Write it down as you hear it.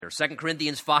2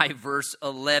 Corinthians 5, verse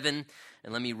 11,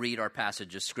 and let me read our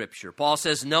passage of Scripture. Paul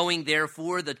says, knowing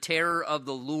therefore the terror of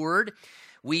the Lord,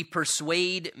 we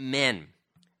persuade men.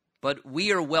 But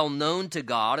we are well known to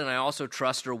God, and I also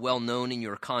trust are well known in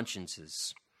your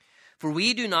consciences. For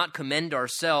we do not commend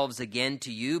ourselves again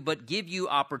to you, but give you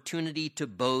opportunity to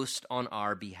boast on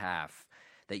our behalf,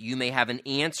 that you may have an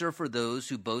answer for those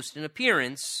who boast in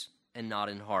appearance and not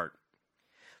in heart.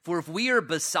 For if we are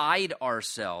beside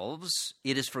ourselves,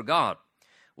 it is for God,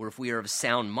 or if we are of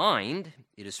sound mind,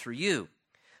 it is for you.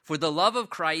 For the love of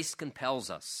Christ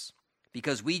compels us,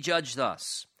 because we judge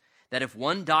thus, that if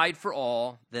one died for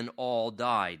all, then all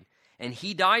died. And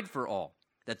he died for all,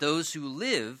 that those who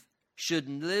live should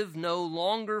live no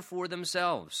longer for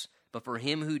themselves, but for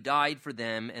him who died for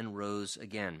them and rose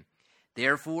again.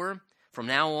 Therefore, from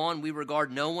now on, we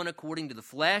regard no one according to the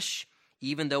flesh,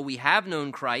 even though we have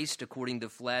known Christ according to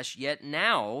the flesh, yet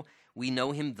now we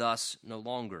know him thus no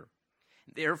longer.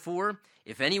 Therefore,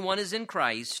 if anyone is in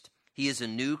Christ, he is a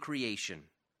new creation.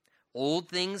 Old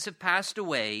things have passed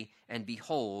away, and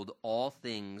behold, all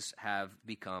things have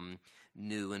become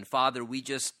new. And Father, we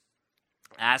just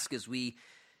ask as we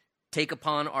take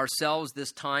upon ourselves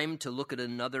this time to look at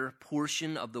another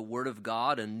portion of the Word of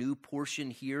God, a new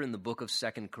portion here in the book of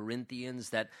 2 Corinthians,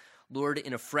 that, Lord,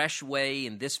 in a fresh way,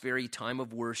 in this very time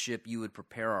of worship, you would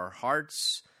prepare our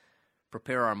hearts,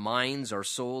 prepare our minds, our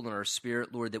soul, and our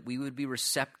spirit, Lord, that we would be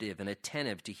receptive and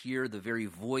attentive to hear the very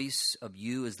voice of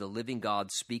you as the living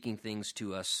God speaking things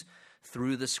to us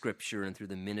through the Scripture and through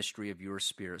the ministry of your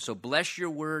Spirit. So bless your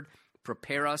word,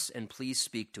 prepare us, and please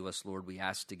speak to us, Lord. We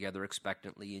ask together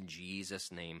expectantly in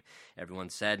Jesus' name. Everyone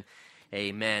said,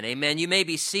 amen. Amen. You may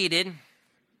be seated.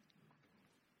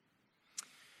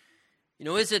 You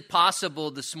know, is it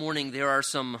possible this morning there are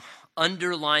some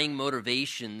underlying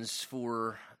motivations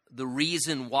for the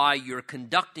reason why you're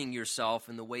conducting yourself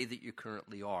in the way that you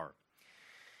currently are?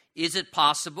 Is it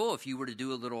possible, if you were to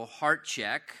do a little heart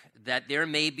check, that there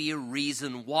may be a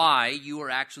reason why you are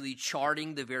actually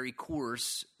charting the very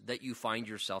course that you find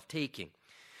yourself taking?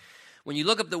 When you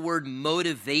look up the word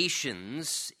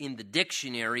motivations in the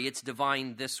dictionary, it's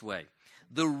defined this way: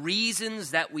 the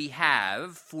reasons that we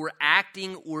have for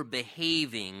acting or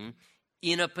behaving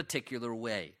in a particular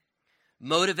way.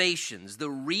 Motivations,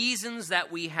 the reasons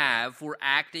that we have for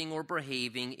acting or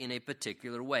behaving in a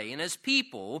particular way. And as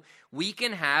people, we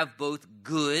can have both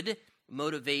good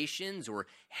motivations or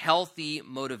healthy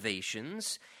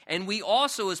motivations, and we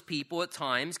also as people at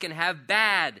times can have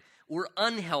bad or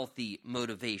unhealthy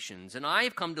motivations. And I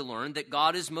have come to learn that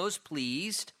God is most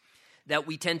pleased that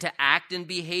we tend to act and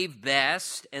behave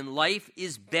best, and life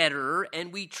is better,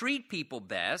 and we treat people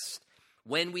best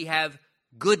when we have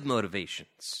good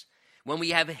motivations. When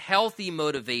we have healthy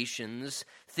motivations,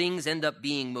 things end up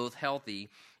being most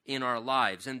healthy in our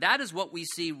lives. And that is what we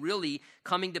see really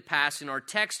coming to pass in our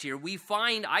text here. We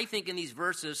find, I think, in these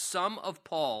verses, some of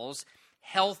Paul's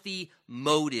healthy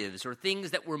motives, or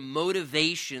things that were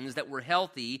motivations that were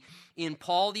healthy in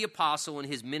Paul the Apostle and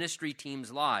his ministry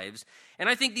team's lives. And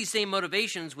I think these same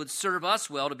motivations would serve us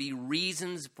well to be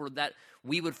reasons for that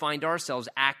we would find ourselves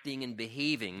acting and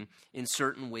behaving in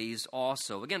certain ways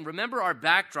also. Again, remember our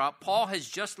backdrop. Paul has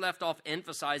just left off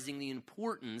emphasizing the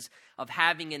importance of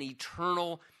having an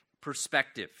eternal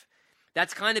perspective.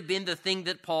 That's kind of been the thing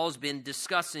that Paul's been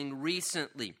discussing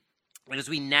recently. And as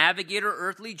we navigate our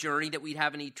earthly journey, that we'd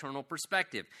have an eternal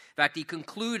perspective. In fact, he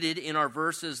concluded in our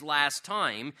verses last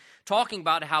time talking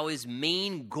about how his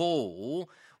main goal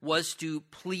was to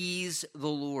please the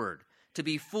Lord, to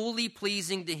be fully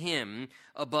pleasing to him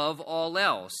above all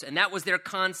else. And that was their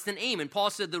constant aim. And Paul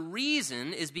said the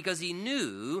reason is because he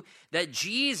knew that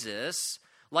Jesus,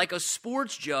 like a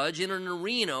sports judge in an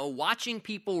arena watching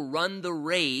people run the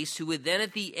race, who would then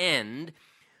at the end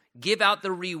give out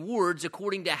the rewards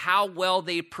according to how well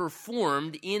they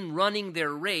performed in running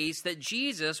their race, that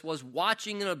Jesus was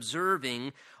watching and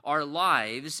observing our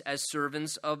lives as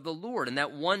servants of the Lord. And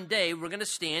that one day we're going to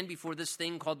stand before this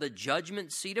thing called the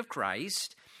judgment seat of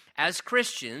Christ as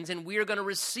Christians, and we are going to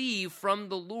receive from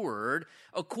the Lord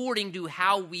according to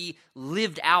how we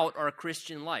lived out our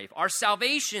Christian life. Our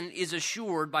salvation is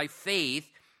assured by faith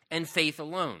and faith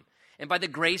alone. And by the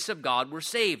grace of God, we're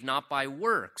saved, not by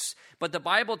works. But the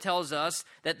Bible tells us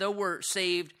that though we're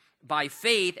saved by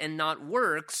faith and not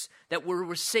works, that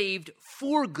we're saved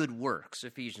for good works,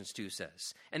 Ephesians 2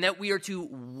 says. And that we are to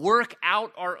work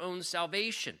out our own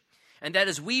salvation. And that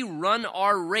as we run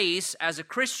our race as a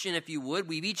Christian, if you would,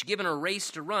 we've each given a race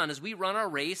to run. As we run our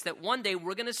race, that one day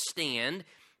we're going to stand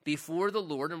before the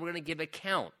Lord and we're going to give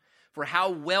account for how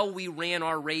well we ran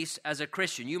our race as a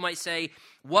Christian. You might say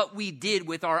what we did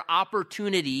with our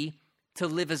opportunity to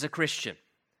live as a Christian?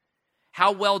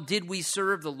 How well did we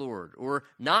serve the Lord or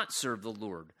not serve the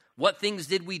Lord? What things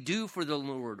did we do for the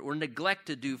Lord or neglect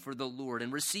to do for the Lord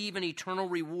and receive an eternal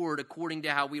reward according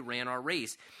to how we ran our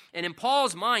race? And in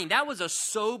Paul's mind, that was a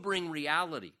sobering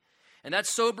reality. And that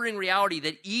sobering reality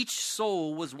that each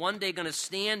soul was one day going to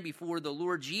stand before the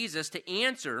Lord Jesus to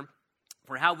answer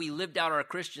for how we lived out our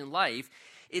Christian life.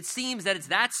 It seems that it's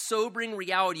that sobering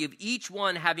reality of each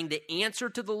one having to answer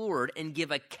to the Lord and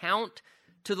give account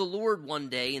to the Lord one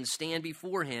day and stand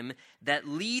before him that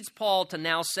leads Paul to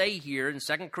now say here in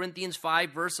 2 Corinthians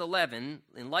 5, verse 11,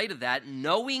 in light of that,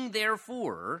 knowing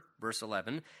therefore, verse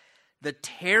 11, the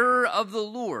terror of the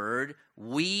Lord,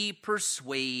 we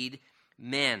persuade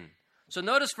men. So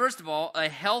notice, first of all, a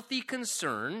healthy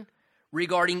concern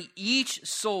regarding each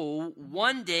soul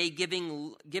one day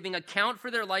giving account for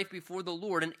their life before the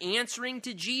Lord and answering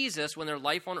to Jesus when their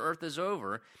life on earth is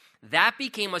over. That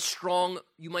became a strong,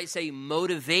 you might say,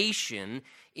 motivation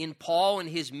in Paul and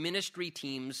his ministry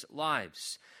team's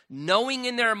lives. Knowing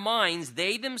in their minds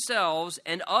they themselves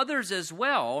and others as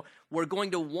well were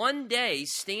going to one day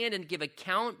stand and give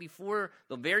account before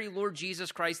the very Lord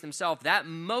Jesus Christ himself. That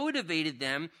motivated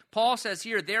them. Paul says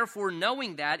here, therefore,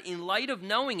 knowing that, in light of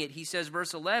knowing it, he says,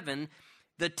 verse 11,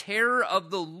 the terror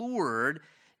of the Lord,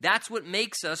 that's what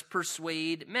makes us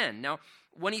persuade men. Now,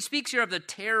 when he speaks here of the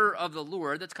terror of the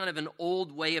Lord, that's kind of an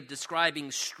old way of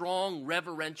describing strong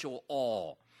reverential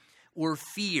awe or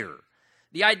fear.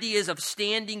 The idea is of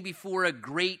standing before a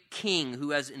great king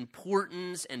who has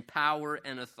importance and power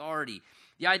and authority.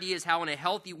 The idea is how in a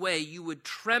healthy way you would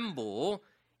tremble,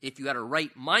 if you had a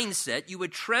right mindset, you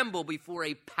would tremble before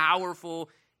a powerful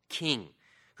king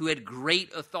who had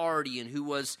great authority and who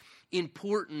was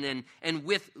important and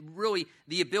with really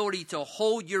the ability to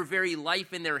hold your very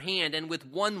life in their hand, and with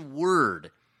one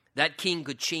word, that king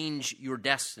could change your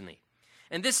destiny.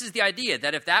 And this is the idea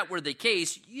that if that were the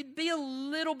case, you'd be a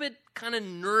little bit kind of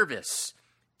nervous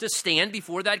to stand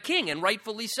before that king, and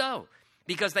rightfully so,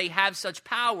 because they have such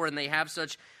power and they have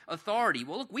such authority.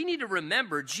 Well, look, we need to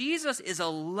remember Jesus is a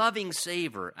loving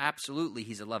Savior. Absolutely,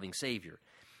 he's a loving Savior.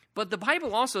 But the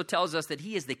Bible also tells us that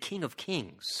he is the King of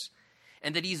Kings,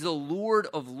 and that he's the Lord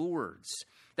of Lords,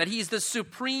 that he's the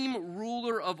supreme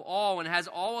ruler of all and has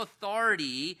all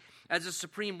authority as a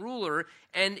supreme ruler,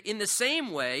 and in the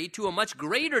same way, to a much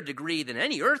greater degree than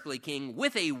any earthly king,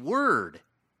 with a word.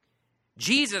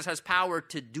 Jesus has power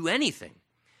to do anything.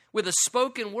 With a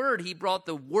spoken word, he brought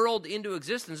the world into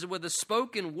existence, and with a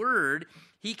spoken word,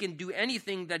 he can do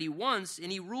anything that he wants,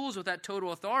 and he rules with that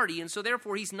total authority, and so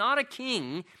therefore he's not a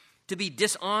king to be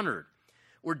dishonored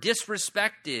or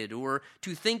disrespected, or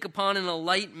to think upon in a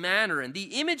light manner. And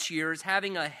the image here is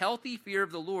having a healthy fear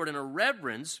of the Lord and a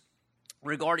reverence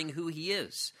regarding who he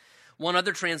is. One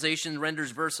other translation renders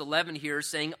verse 11 here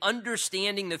saying,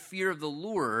 understanding the fear of the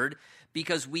Lord,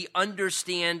 because we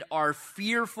understand our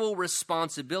fearful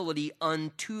responsibility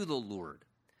unto the Lord.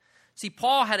 See,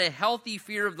 Paul had a healthy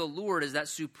fear of the Lord as that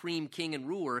supreme king and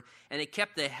ruler, and it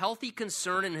kept a healthy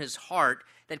concern in his heart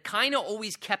that kind of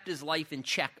always kept his life in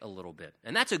check a little bit.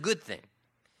 And that's a good thing.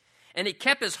 And it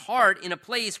kept his heart in a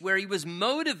place where he was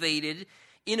motivated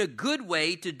in a good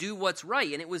way to do what's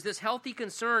right. And it was this healthy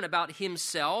concern about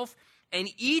himself and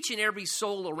each and every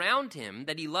soul around him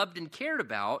that he loved and cared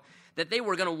about, that they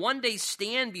were going to one day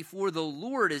stand before the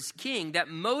Lord as king, that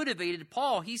motivated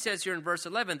Paul. He says here in verse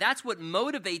 11, that's what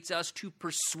motivates us to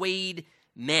persuade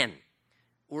men,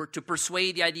 or to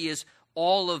persuade, the idea is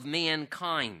all of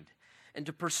mankind. And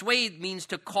to persuade means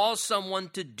to cause someone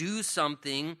to do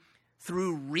something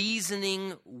through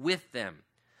reasoning with them.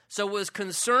 So it was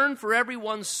concern for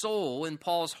everyone's soul in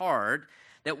Paul's heart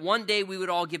that one day we would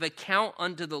all give account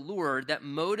unto the Lord that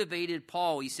motivated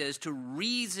Paul, he says, to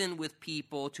reason with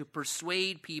people, to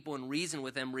persuade people and reason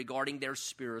with them regarding their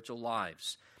spiritual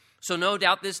lives. So no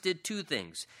doubt this did two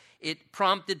things. It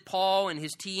prompted Paul and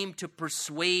his team to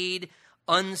persuade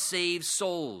unsaved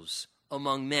souls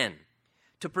among men,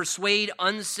 to persuade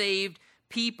unsaved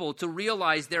people to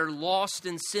realize their lost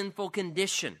and sinful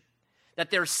condition, that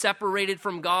they're separated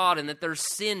from God and that their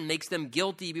sin makes them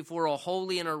guilty before a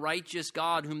holy and a righteous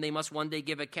God whom they must one day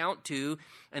give account to,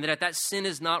 and that if that sin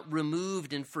is not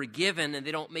removed and forgiven and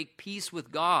they don't make peace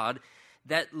with God,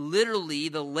 that literally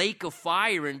the lake of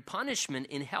fire and punishment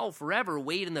in hell forever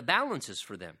weighed in the balances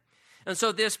for them. And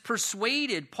so this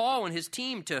persuaded Paul and his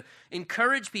team to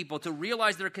encourage people to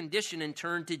realize their condition and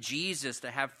turn to Jesus,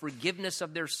 to have forgiveness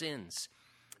of their sins,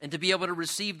 and to be able to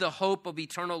receive the hope of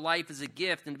eternal life as a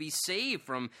gift, and to be saved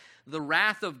from the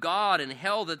wrath of God and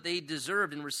hell that they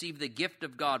deserved, and receive the gift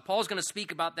of God. Paul's going to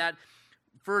speak about that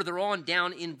further on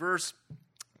down in verse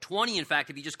 20, in fact,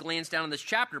 if you just glance down in this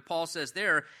chapter, Paul says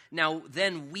there, now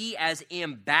then we as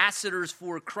ambassadors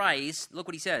for Christ, look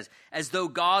what he says, as though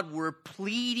God were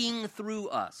pleading through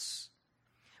us.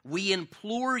 We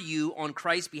implore you on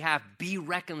Christ's behalf, be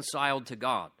reconciled to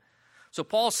God. So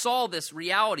Paul saw this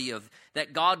reality of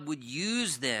that God would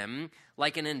use them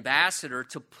like an ambassador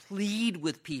to plead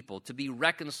with people, to be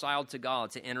reconciled to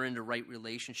God, to enter into right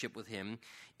relationship with him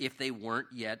if they weren't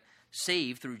yet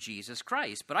saved through Jesus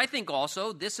Christ. But I think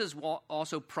also this has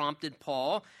also prompted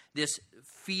Paul, this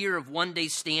fear of one day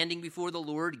standing before the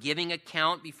Lord, giving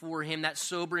account before him, that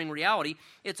sobering reality.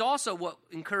 It's also what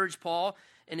encouraged Paul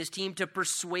and his team to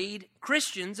persuade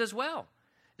Christians as well.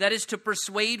 That is, to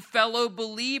persuade fellow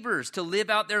believers to live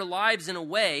out their lives in a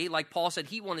way, like Paul said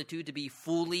he wanted to be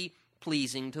fully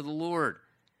pleasing to the Lord.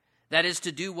 That is,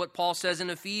 to do what Paul says in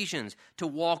Ephesians, to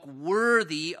walk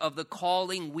worthy of the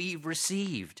calling we've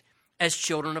received as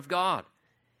children of God.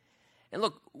 And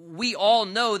look, we all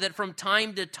know that from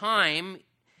time to time,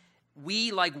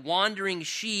 we, like wandering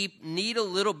sheep, need a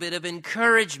little bit of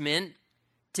encouragement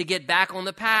to get back on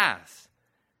the path,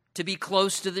 to be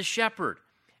close to the shepherd.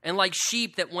 And like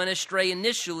sheep that went astray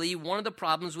initially, one of the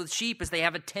problems with sheep is they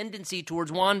have a tendency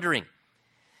towards wandering.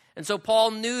 And so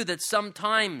Paul knew that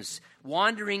sometimes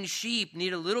wandering sheep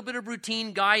need a little bit of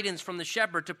routine guidance from the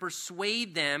shepherd to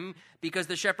persuade them, because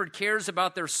the shepherd cares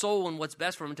about their soul and what's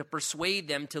best for them, to persuade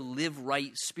them to live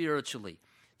right spiritually,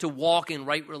 to walk in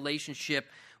right relationship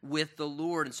with the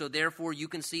Lord. And so therefore you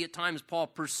can see at times Paul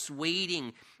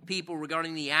persuading people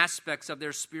regarding the aspects of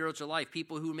their spiritual life,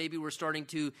 people who maybe were starting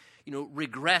to,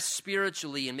 regress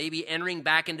spiritually and maybe entering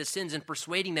back into sins, and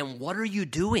persuading them, what are you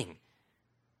doing?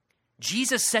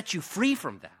 Jesus set you free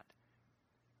from that.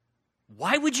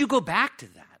 Why would you go back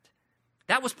to that?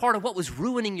 That was part of what was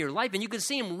ruining your life. And you can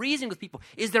see him reasoning with people.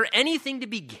 Is there anything to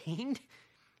be gained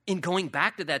in going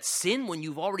back to that sin when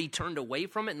you've already turned away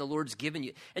from it and the Lord's given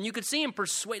you? And you could see him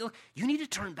persuade, look, you need to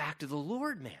turn back to the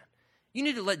Lord, man. You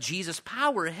need to let Jesus'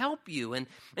 power help you. And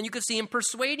you could see him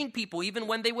persuading people even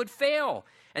when they would fail.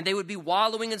 And they would be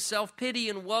wallowing in self-pity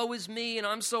and woe is me, and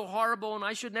I'm so horrible, and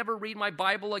I should never read my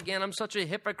Bible again. I'm such a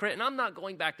hypocrite, and I'm not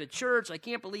going back to church. I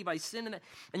can't believe I sinned in that.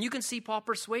 And you can see Paul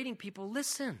persuading people,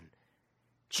 listen,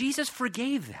 Jesus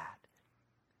forgave that.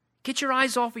 Get your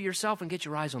eyes off of yourself and get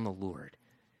your eyes on the Lord.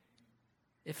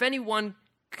 If anyone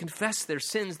confess their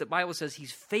sins, the Bible says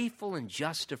he's faithful and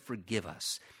just to forgive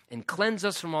us and cleanse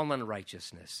us from all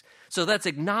unrighteousness. So let's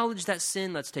acknowledge that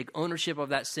sin. Let's take ownership of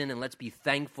that sin, and let's be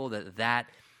thankful that that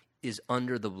is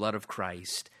under the blood of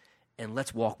Christ. And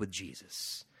let's walk with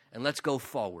Jesus. And let's go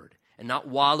forward and not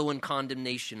wallow in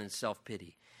condemnation and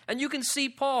self-pity. And you can see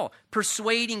Paul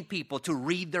persuading people to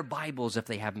read their Bibles if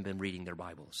they haven't been reading their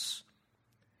Bibles,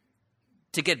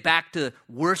 to get back to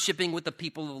worshiping with the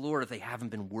people of the Lord if they haven't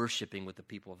been worshiping with the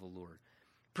people of the Lord.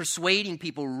 Persuading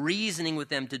people, reasoning with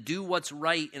them to do what's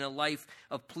right in a life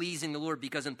of pleasing the Lord,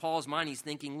 because in Paul's mind he's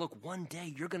thinking, look, one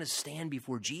day you're going to stand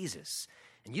before Jesus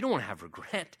and you don't want to have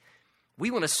regret.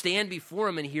 We want to stand before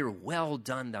him and hear, well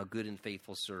done, thou good and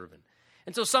faithful servant.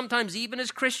 And so sometimes even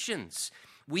as Christians,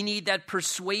 we need that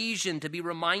persuasion to be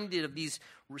reminded of these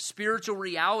spiritual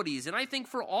realities. And I think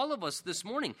for all of us this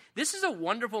morning, this is a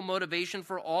wonderful motivation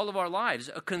for all of our lives,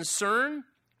 a concern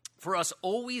for us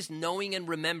always knowing and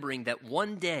remembering that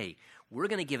one day we're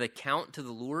going to give account to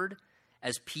the Lord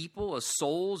as people, as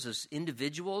souls, as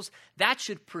individuals. That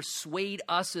should persuade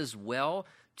us as well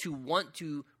to want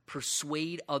to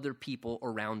persuade other people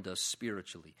around us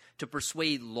spiritually, to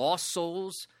persuade lost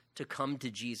souls to come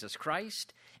to Jesus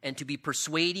Christ, and to be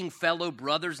persuading fellow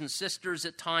brothers and sisters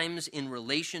at times in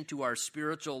relation to our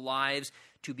spiritual lives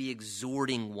to be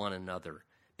exhorting one another,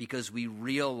 because we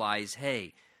realize,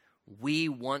 hey, we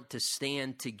want to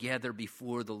stand together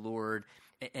before the Lord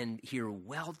and hear,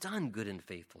 well done, good and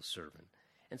faithful servant.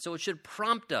 And so it should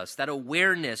prompt us, that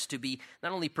awareness, to be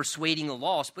not only persuading the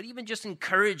lost, but even just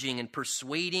encouraging and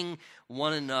persuading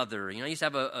one another. I used to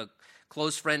have a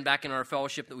close friend back in our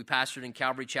fellowship that we pastored in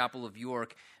Calvary Chapel of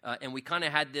York, and we kind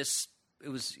of had this, it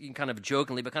was kind of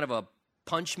jokingly, but kind of a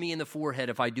punch me in the forehead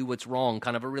if I do what's wrong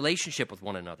kind of a relationship with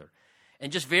one another.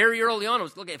 And just very early on, it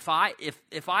was, look, if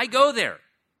I go there,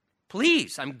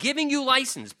 please, I'm giving you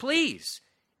license, please,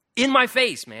 in my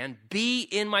face, man, be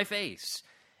in my face.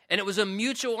 And it was a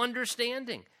mutual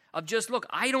understanding of just, look,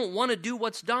 I don't want to do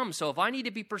what's dumb, so if I need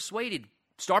to be persuaded,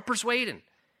 start persuading.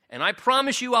 And I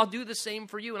promise you I'll do the same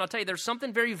for you. And I'll tell you, there's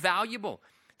something very valuable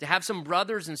to have some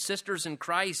brothers and sisters in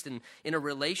Christ and in a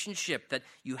relationship that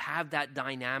you have that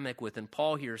dynamic with. And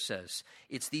Paul here says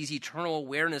it's these eternal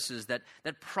awarenesses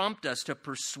that prompt us to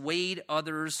persuade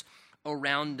others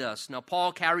around us. Now,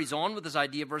 Paul carries on with this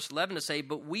idea, verse 11, to say,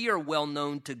 but we are well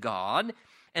known to God,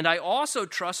 and I also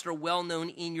trust are well known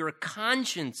in your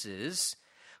consciences,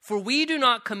 for we do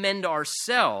not commend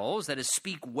ourselves, that is,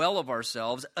 speak well of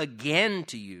ourselves, again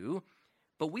to you,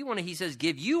 but we want to, he says,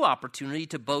 give you opportunity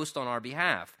to boast on our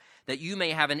behalf, that you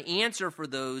may have an answer for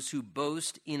those who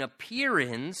boast in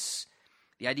appearance.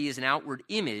 The idea is an outward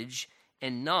image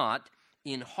and not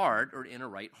in heart or in a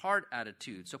right heart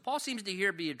attitude. So Paul seems to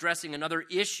here be addressing another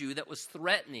issue that was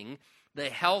threatening the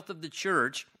health of the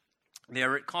church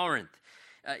there at Corinth.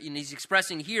 And he's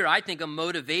expressing here, I think, a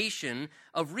motivation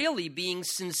of really being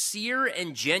sincere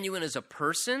and genuine as a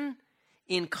person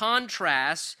in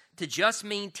contrast to just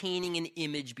maintaining an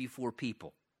image before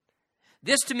people.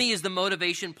 This, to me, is the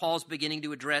motivation Paul's beginning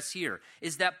to address here,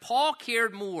 is that Paul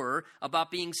cared more about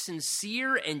being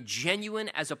sincere and genuine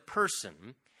as a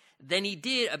person than he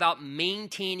did about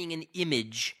maintaining an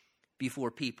image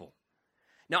before people.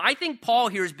 Now, I think Paul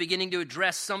here is beginning to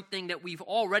address something that we've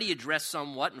already addressed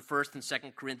somewhat in 1st and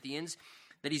 2nd Corinthians,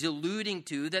 that he's alluding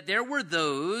to, that there were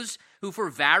those who, for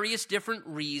various different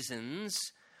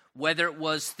reasons, whether it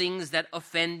was things that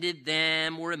offended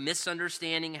them or a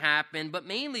misunderstanding happened, but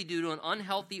mainly due to an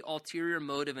unhealthy ulterior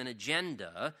motive and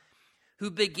agenda, who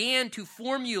began to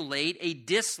formulate a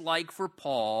dislike for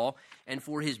Paul and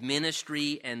for his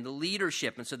ministry and the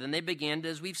leadership. And so then they began to,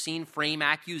 as we've seen, frame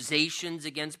accusations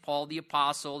against Paul the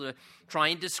apostle to try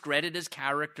and discredit his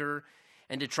character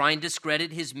and to try and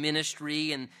discredit his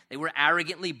ministry. And they were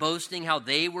arrogantly boasting how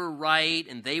they were right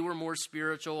and they were more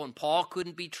spiritual and Paul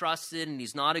couldn't be trusted and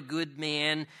he's not a good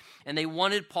man. And they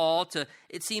wanted Paul to,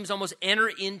 it seems, almost enter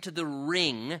into the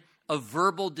ring of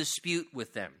verbal dispute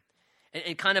with them.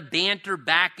 And kind of banter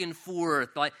back and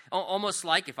forth, like almost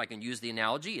like, if I can use the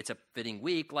analogy, it's a fitting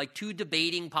week, like two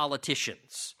debating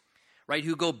politicians, right,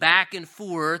 who go back and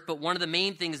forth, but one of the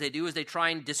main things they do is they try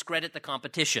and discredit the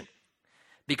competition.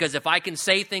 Because if I can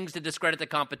say things to discredit the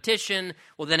competition,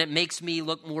 well, then it makes me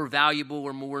look more valuable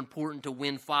or more important to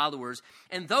win followers.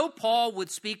 And though Paul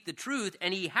would speak the truth,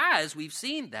 and he has, we've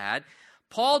seen that,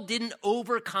 Paul didn't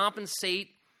overcompensate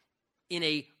in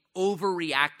a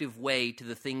overreactive way to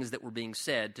the things that were being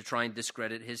said to try and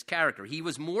discredit his character. He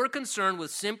was more concerned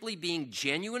with simply being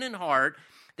genuine in heart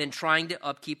than trying to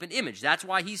upkeep an image. That's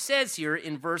why he says here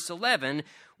in verse 11,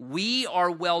 we are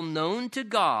well known to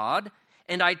God,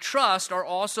 and I trust are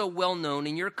also well known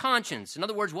in your conscience. In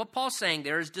other words, what Paul's saying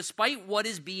there is, despite what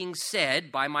is being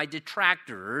said by my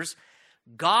detractors,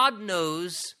 God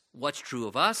knows what's true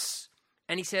of us.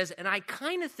 And he says, and I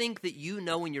kind of think that you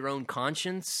know in your own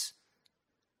conscience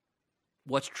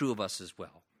what's true of us as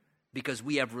well, because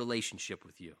we have relationship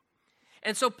with you.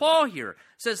 And so Paul here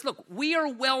says, look, we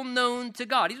are well known to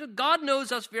God. God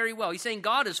knows us very well. He's saying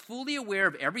God is fully aware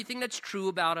of everything that's true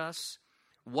about us,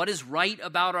 what is right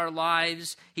about our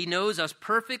lives. He knows us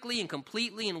perfectly and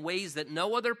completely in ways that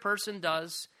no other person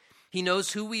does. He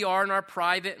knows who we are in our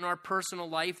private and our personal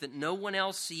life that no one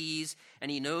else sees,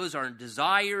 and he knows our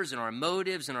desires and our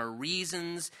motives and our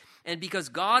reasons. And because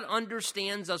God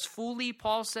understands us fully,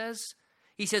 Paul says,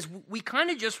 he says, we kind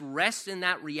of just rest in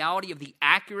that reality of the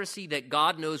accuracy that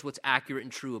God knows what's accurate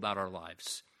and true about our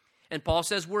lives. And Paul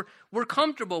says we're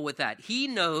comfortable with that. He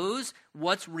knows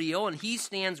what's real, and he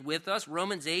stands with us.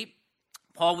 Romans 8,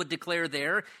 Paul would declare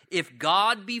there, if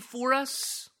God be for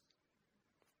us,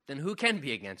 then who can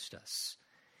be against us?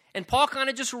 And Paul kind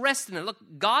of just rests in it. Look,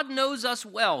 God knows us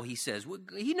well, he says.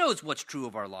 He knows what's true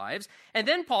of our lives. And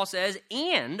then Paul says,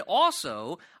 and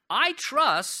also, I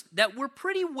trust that we're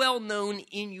pretty well known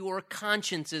in your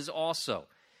consciences also.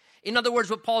 In other words,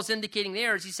 what Paul's indicating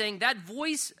there is he's saying that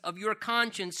voice of your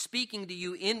conscience speaking to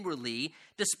you inwardly,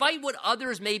 despite what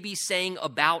others may be saying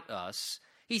about us,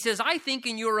 he says, I think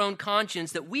in your own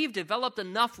conscience that we've developed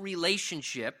enough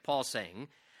relationship, Paul's saying.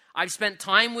 I've spent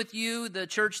time with you, the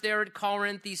church there at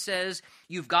Corinth, he says.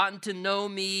 You've gotten to know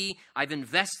me. I've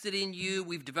invested in you.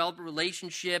 We've developed a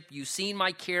relationship. You've seen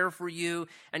my care for you.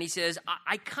 And he says,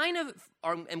 I kind of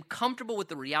am comfortable with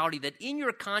the reality that in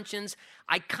your conscience,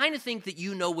 I kind of think that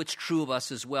you know what's true of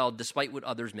us as well, despite what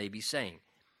others may be saying.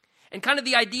 And kind of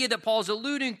the idea that Paul's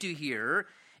alluding to here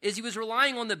is he was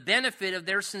relying on the benefit of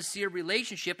their sincere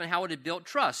relationship and how it had built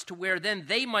trust, to where then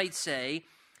they might say,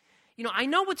 you know, I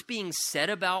know what's being said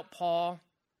about Paul,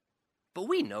 but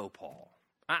we know Paul.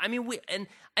 I mean,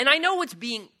 I know what's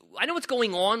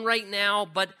going on right now,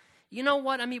 but you know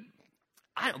what? I mean,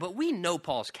 but we know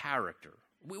Paul's character.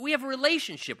 We have a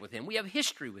relationship with him. We have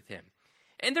history with him.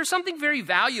 And there's something very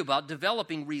valuable about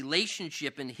developing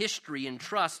relationship and history and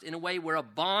trust in a way where a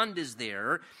bond is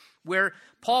there, where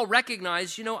Paul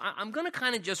recognized, I'm going to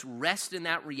kind of just rest in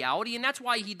that reality. And that's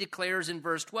why he declares in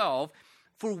verse 12,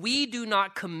 for we do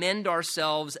not commend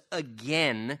ourselves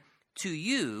again to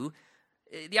you.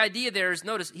 The idea there is,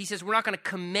 notice, he says we're not going to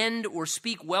commend or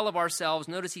speak well of ourselves.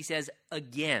 Notice he says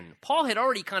again. Paul had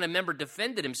already kind of,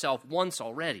 defended himself once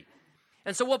already.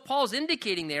 And so what Paul's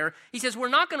indicating there, he says we're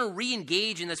not going to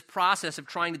re-engage in this process of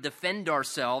trying to defend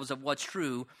ourselves of what's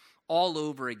true all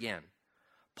over again.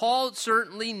 Paul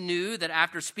certainly knew that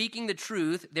after speaking the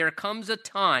truth, there comes a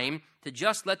time to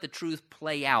just let the truth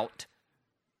play out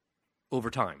over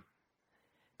time.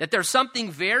 That there's something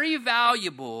very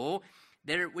valuable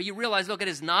there where you realize, look, it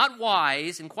is not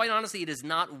wise, and quite honestly, it is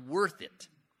not worth it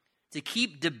to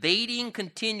keep debating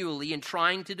continually and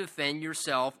trying to defend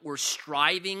yourself or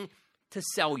striving to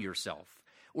sell yourself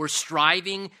or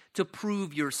striving to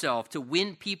prove yourself, to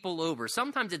win people over.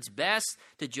 Sometimes it's best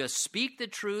to just speak the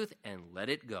truth and let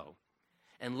it go.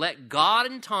 And let God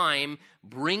in time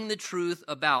bring the truth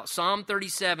about. Psalm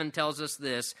 37 tells us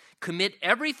this, commit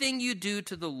everything you do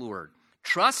to the Lord.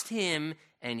 Trust him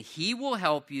and he will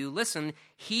help you. Listen,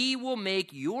 he will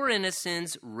make your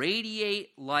innocence radiate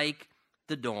like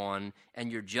the dawn,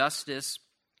 and your justice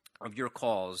of your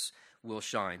cause will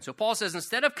shine. So Paul says,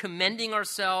 instead of commending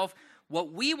ourselves,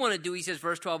 what we want to do, he says,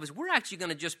 verse 12, is we're actually going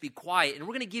to just be quiet, and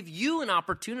we're going to give you an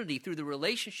opportunity through the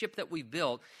relationship that we've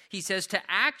built, he says, to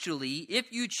actually,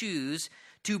 if you choose,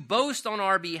 to boast on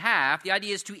our behalf. The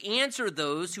idea is to answer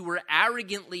those who were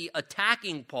arrogantly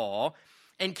attacking Paul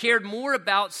and cared more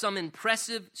about some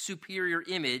impressive superior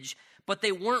image, but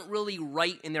they weren't really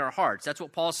right in their hearts. That's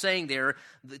what Paul's saying there,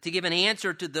 to give an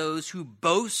answer to those who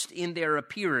boast in their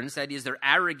appearance, that is, they're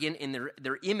arrogant in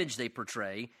their image they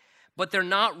portray, but they're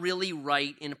not really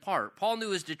right in part. Paul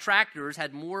knew his detractors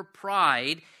had more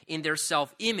pride in their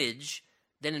self-image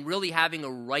than in really having a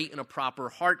right and a proper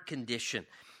heart condition.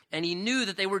 And he knew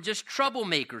that they were just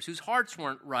troublemakers whose hearts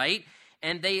weren't right,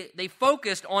 and they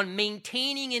focused on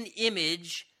maintaining an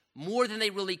image more than they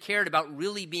really cared about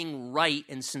really being right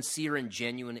and sincere and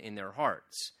genuine in their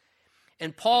hearts.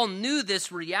 And Paul knew this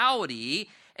reality,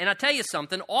 and I'll tell you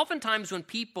something, oftentimes when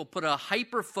people put a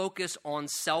hyper-focus on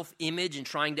self-image and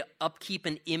trying to upkeep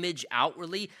an image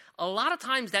outwardly, a lot of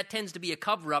times that tends to be a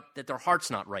cover-up that their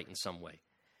heart's not right in some way.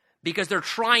 Because they're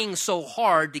trying so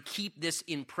hard to keep this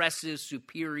impressive,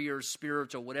 superior,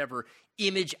 spiritual, whatever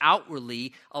image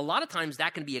outwardly, a lot of times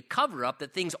that can be a cover-up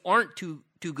that things aren't too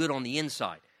good on the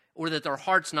inside, or that their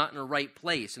heart's not in the right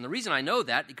place. And the reason I know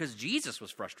that, because Jesus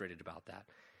was frustrated about that.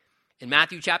 In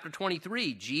Matthew chapter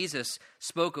 23, Jesus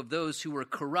spoke of those who were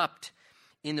corrupt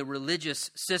in the religious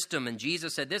system. And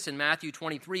Jesus said this in Matthew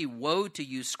 23, woe to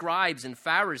you, scribes and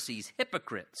Pharisees,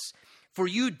 hypocrites, for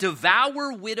you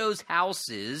devour widows'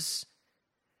 houses,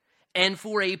 and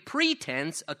for a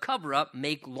pretense, a cover-up,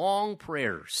 make long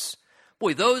prayers.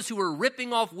 Boy, those who were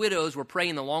ripping off widows were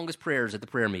praying the longest prayers at the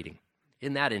prayer meeting.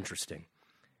 Isn't that interesting?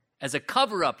 As a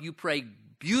cover-up, you pray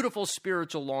beautiful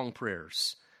spiritual long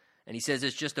prayers. And he says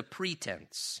it's just a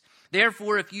pretense.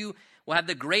 Therefore, if you will have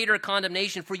the greater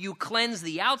condemnation, for you cleanse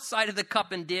the outside of the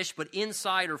cup and dish, but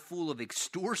inside are full of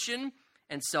extortion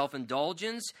and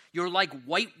self-indulgence. You're like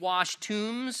whitewashed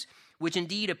tombs, which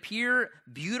indeed appear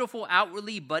beautiful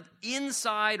outwardly, but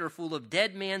inside are full of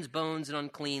dead man's bones and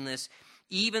uncleanness.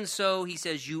 Even so, he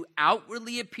says, you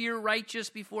outwardly appear righteous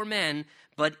before men,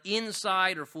 but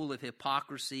inside are full of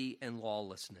hypocrisy and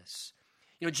lawlessness.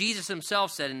 Jesus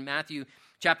himself said in Matthew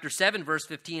chapter 7, verse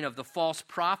 15, of the false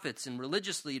prophets and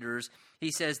religious leaders,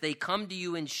 he says, they come to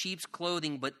you in sheep's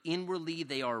clothing, but inwardly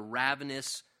they are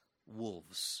ravenous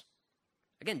wolves.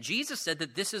 Again, Jesus said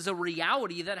that this is a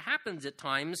reality that happens at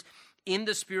times in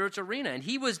the spiritual arena. And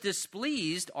he was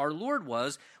displeased, our Lord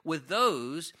was, with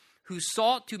those who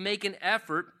sought to make an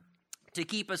effort to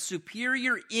keep a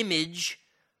superior image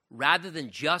rather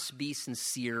than just be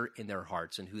sincere in their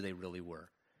hearts and who they really were.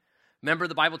 Remember,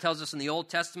 the Bible tells us in the Old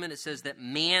Testament, it says that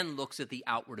man looks at the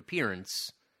outward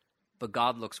appearance, but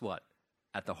God looks what?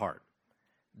 At the heart.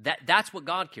 That's what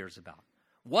God cares about.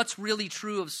 What's really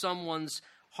true of someone's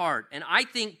heart? And I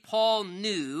think Paul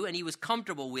knew, and he was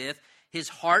comfortable with, his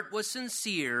heart was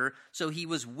sincere, so he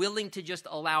was willing to just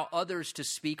allow others to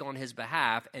speak on his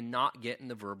behalf and not get in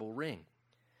the verbal ring.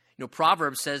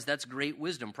 Proverbs says that's great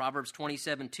wisdom. Proverbs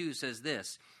 27:2 says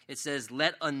this. It says,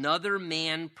 let another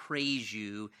man praise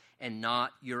you and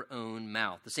not your own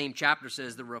mouth. The same chapter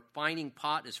says the refining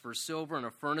pot is for silver and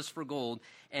a furnace for gold,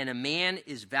 and a man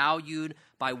is valued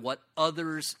by what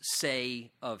others say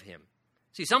of him.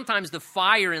 See, sometimes the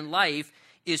fire in life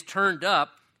is turned up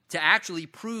to actually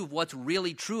prove what's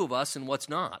really true of us and what's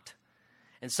not.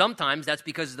 And sometimes that's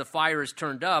because the fire is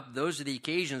turned up. Those are the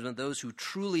occasions when those who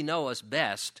truly know us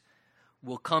best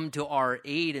will come to our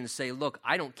aid and say, look,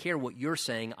 I don't care what you're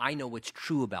saying. I know what's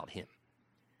true about him.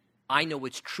 I know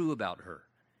what's true about her.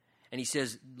 And he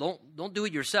says, don't do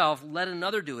it yourself. Let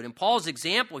another do it. And Paul's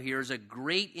example here is a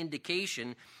great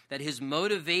indication that his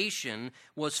motivation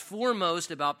was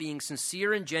foremost about being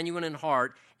sincere and genuine in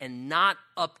heart and not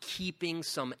upkeeping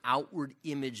some outward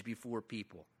image before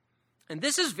people. And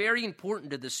this is very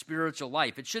important to the spiritual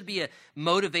life. It should be a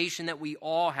motivation that we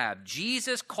all have.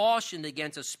 Jesus cautioned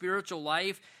against a spiritual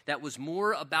life that was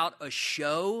more about a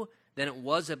show than it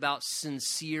was about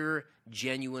sincere,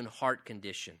 genuine heart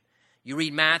condition. You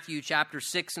read Matthew chapter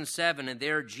 6 and 7, and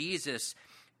there Jesus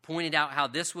pointed out how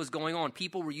this was going on.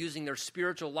 People were using their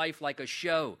spiritual life like a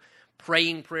show,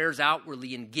 praying prayers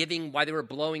outwardly and giving while they were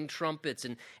blowing trumpets.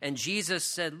 And Jesus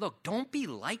said, look, don't be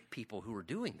like people who are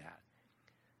doing that.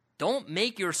 Don't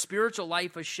make your spiritual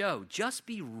life a show. Just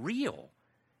be real.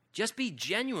 Just be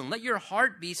genuine. Let your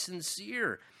heart be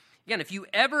sincere. Again, if you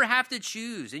ever have to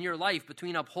choose in your life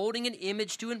between upholding an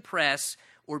image to impress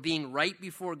or being right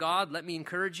before God, let me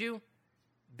encourage you,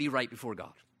 be right before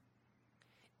God.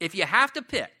 If you have to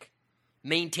pick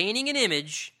maintaining an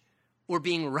image or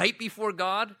being right before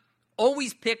God,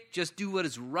 always pick just do what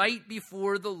is right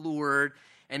before the Lord,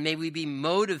 and may we be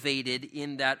motivated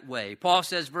in that way. Paul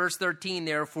says, verse 13,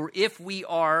 therefore, if we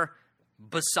are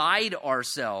beside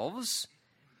ourselves,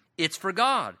 it's for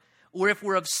God. Or if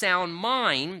we're of sound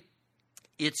mind,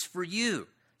 it's for you.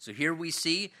 So here we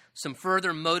see some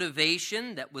further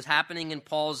motivation that was happening in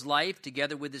Paul's life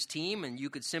together with his team. And you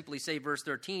could simply say, verse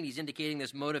 13, he's indicating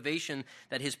this motivation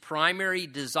that his primary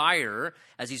desire,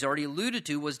 as he's already alluded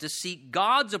to, was to seek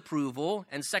God's approval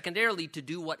and secondarily to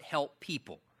do what helped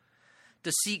people.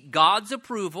 To seek God's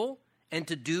approval and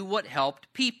to do what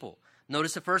helped people.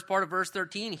 Notice the first part of verse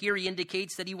 13. Here he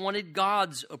indicates that he wanted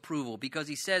God's approval because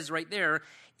he says right there,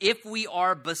 if we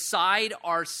are beside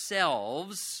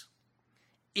ourselves,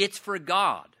 it's for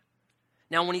God.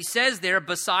 Now, when he says there,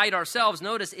 beside ourselves,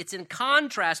 notice it's in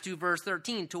contrast to verse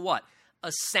 13 to what?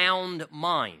 A sound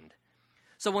mind.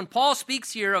 So when Paul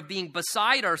speaks here of being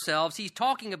beside ourselves, he's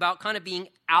talking about kind of being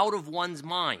out of one's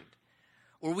mind.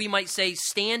 Or we might say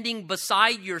standing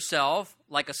beside yourself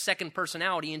like a second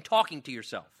personality and talking to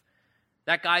yourself.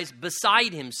 That guy's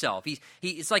beside himself.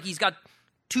 It's like he's got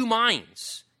two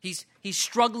minds. He's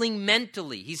struggling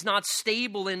mentally. He's not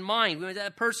stable in mind.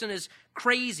 That person is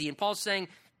crazy. And Paul's saying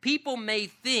people may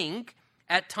think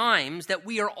at times that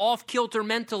we are off kilter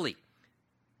mentally.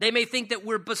 They may think that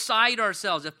we're beside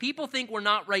ourselves. If people think we're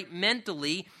not right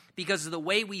mentally because of the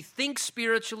way we think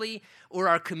spiritually or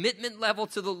our commitment level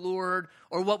to the Lord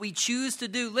or what we choose to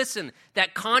do, listen,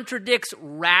 that contradicts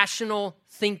rational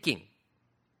thinking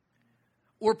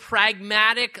or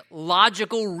pragmatic,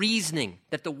 logical reasoning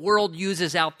that the world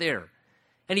uses out there.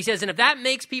 And he says, and if that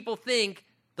makes people think,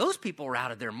 those people are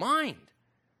out of their mind.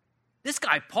 This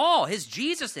guy, Paul, his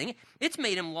Jesus thing, it's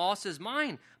made him lost his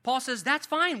mind. Paul says, that's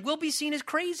fine. We'll be seen as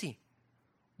crazy.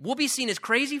 We'll be seen as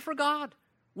crazy for God.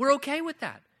 We're okay with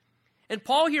that. And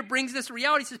Paul here brings this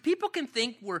reality. He says, people can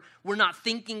think we're not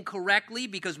thinking correctly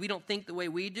because we don't think the way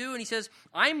we do. And he says,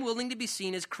 I'm willing to be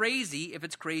seen as crazy if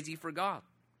it's crazy for God.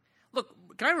 Look,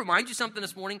 can I remind you something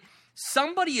this morning?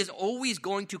 Somebody is always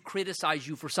going to criticize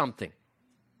you for something.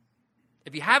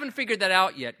 If you haven't figured that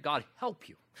out yet, God help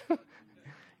you.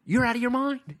 You're out of your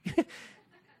mind.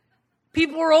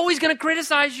 People are always going to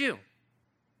criticize you.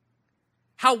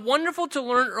 How wonderful to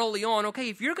learn early on, okay,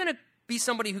 if you're going to be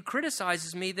somebody who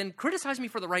criticizes me, then criticize me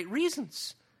for the right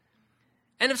reasons.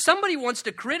 And if somebody wants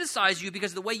to criticize you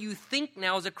because of the way you think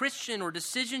now as a Christian or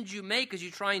decisions you make as you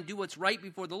try and do what's right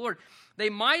before the Lord, they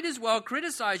might as well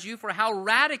criticize you for how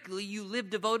radically you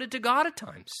live devoted to God at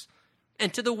times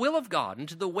and to the will of God and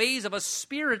to the ways of a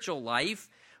spiritual life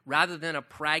rather than a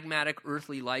pragmatic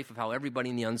earthly life of how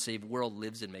everybody in the unsaved world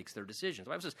lives and makes their decisions.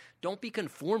 The Bible says, don't be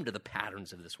conformed to the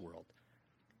patterns of this world.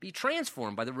 Be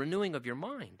transformed by the renewing of your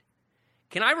mind.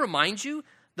 Can I remind you,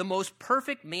 the most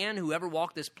perfect man who ever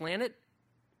walked this planet,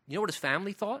 you know what his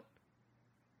family thought?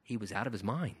 He was out of his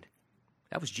mind.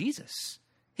 That was Jesus.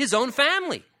 His own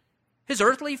family, his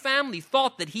earthly family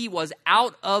thought that he was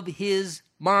out of his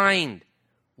mind.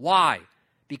 Why?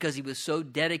 Because he was so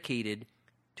dedicated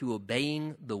to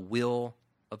obeying the will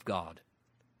of God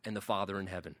and the Father in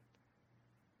heaven.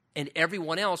 And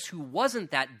everyone else who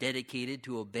wasn't that dedicated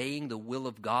to obeying the will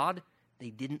of God, they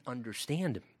didn't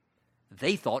understand him.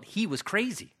 They thought he was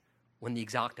crazy when the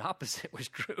exact opposite was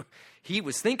true. He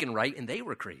was thinking right and they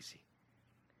were crazy.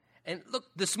 And look,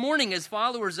 this morning as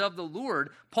followers of the Lord,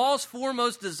 Paul's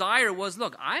foremost desire was,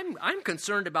 look, I'm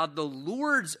concerned about the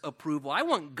Lord's approval. I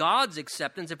want God's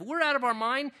acceptance. If we're out of our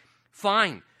mind,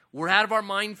 fine. We're out of our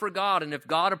mind for God. And if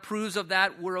God approves of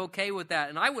that, we're okay with that.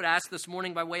 And I would ask this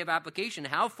morning by way of application,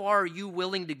 how far are you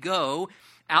willing to go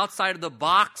outside of the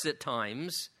box at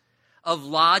times of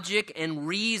logic and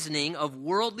reasoning, of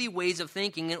worldly ways of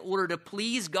thinking in order to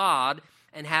please God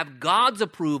and have God's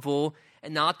approval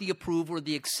and not the approval or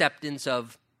the acceptance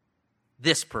of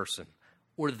this person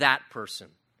or that person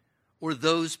or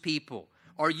those people?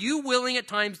 Are you willing at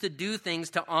times to do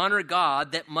things to honor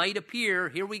God that might appear,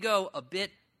 here we go, a bit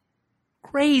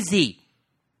crazy?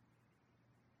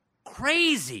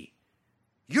 Crazy.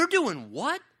 You're doing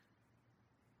what?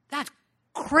 That's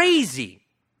crazy.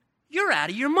 You're out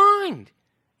of your mind.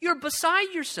 You're beside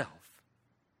yourself.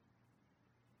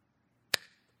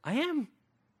 I am,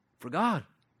 for God.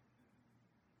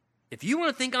 If you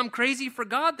want to think I'm crazy for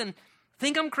God, then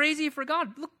think I'm crazy for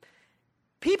God. Look,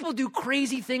 people do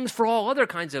crazy things for all other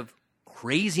kinds of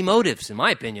crazy motives, in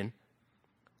my opinion.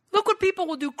 Look what people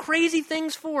will do crazy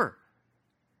things for.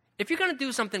 If you're going to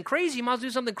do something crazy, you might as well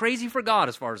do something crazy for God,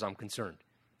 as far as I'm concerned.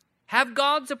 Have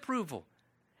God's approval.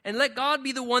 And let God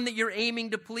be the one that you're aiming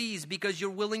to please because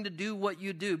you're willing to do what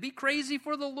you do. Be crazy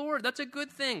for the Lord. That's a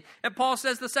good thing. And Paul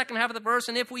says the second half of the verse,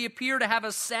 and if we appear to have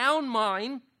a sound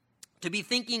mind, to be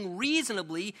thinking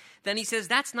reasonably, then he says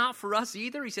that's not for us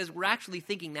either. He says we're actually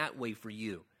thinking that way for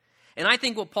you. And I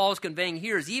think what Paul is conveying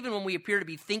here is even when we appear to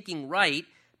be thinking right,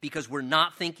 because we're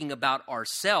not thinking about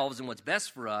ourselves and what's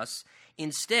best for us,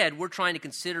 instead we're trying to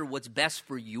consider what's best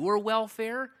for your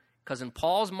welfare. Because in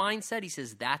Paul's mindset, he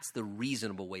says that's the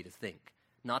reasonable way to think.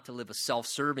 Not to live a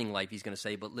self-serving life, he's going to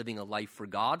say, but living a life for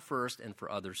God first and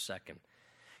for others second.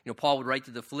 You know, Paul would write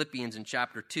to the Philippians in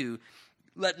chapter 2,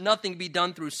 let nothing be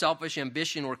done through selfish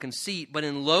ambition or conceit, but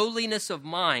in lowliness of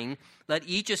mind, let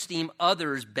each esteem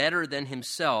others better than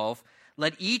himself.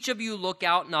 Let each of you look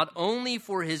out not only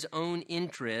for his own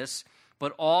interests,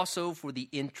 but also for the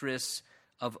interests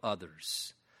of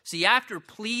others. See, after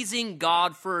pleasing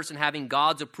God first and having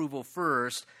God's approval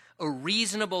first, a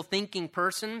reasonable thinking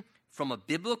person, from a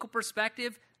biblical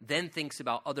perspective, then thinks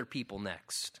about other people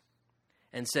next.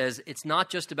 And says, it's not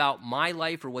just about my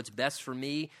life or what's best for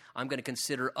me. I'm going to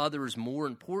consider others more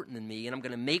important than me, and I'm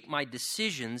going to make my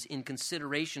decisions in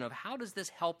consideration of how does this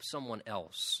help someone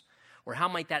else? Or how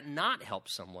might that not help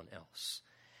someone else?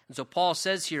 And so Paul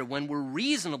says here, when we're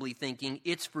reasonably thinking,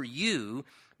 it's for you,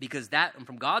 because that,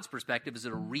 from God's perspective, is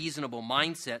a reasonable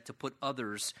mindset to put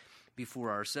others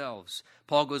before ourselves.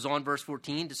 Paul goes on, verse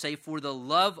 14, to say, for the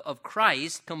love of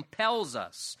Christ compels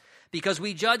us, because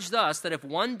we judge thus that if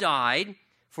one died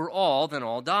for all, then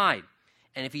all died.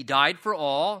 And if he died for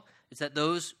all, it's that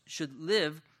those should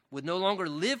live would no longer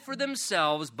live for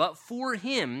themselves, but for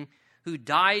him who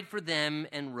died for them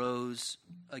and rose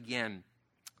again.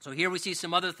 So here we see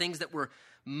some other things that were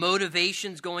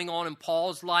motivations going on in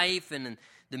Paul's life and in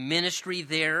the ministry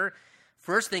there.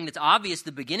 First thing that's obvious,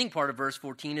 the beginning part of verse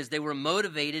 14, is they were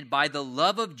motivated by the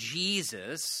love of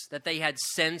Jesus that they had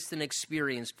sensed and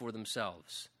experienced for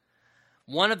themselves.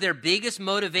 One of their biggest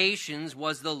motivations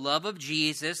was the love of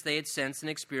Jesus they had sensed and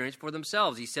experienced for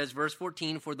themselves. He says, verse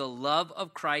 14, for the love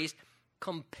of Christ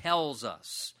compels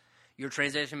us. Your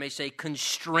translation may say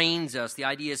constrains us. The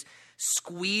idea is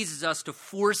squeezes us to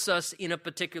force us in a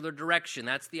particular direction.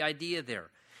 That's the idea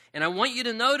there. And I want you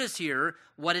to notice here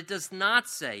what it does not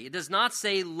say. It does not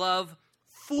say love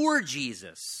for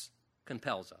Jesus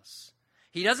compels us.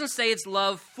 He doesn't say it's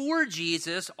love for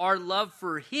Jesus, our love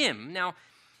for him. Now,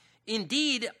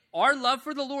 indeed, our love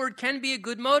for the Lord can be a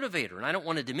good motivator, and I don't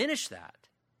want to diminish that.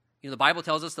 You know, the Bible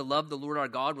tells us to love the Lord our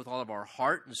God with all of our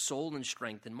heart and soul and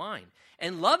strength and mind.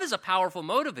 And love is a powerful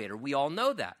motivator. We all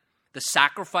know that. The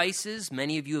sacrifices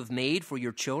many of you have made for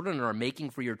your children or are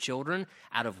making for your children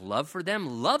out of love for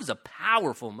them, love's a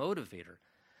powerful motivator.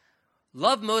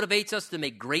 Love motivates us to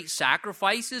make great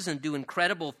sacrifices and do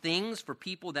incredible things for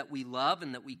people that we love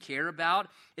and that we care about.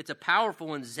 It's a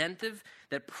powerful incentive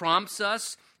that prompts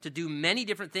us to do many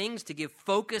different things, to give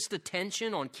focused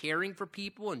attention on caring for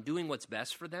people and doing what's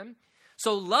best for them.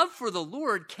 So love for the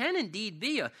Lord can indeed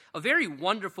be a very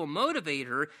wonderful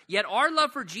motivator, yet our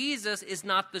love for Jesus is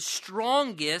not the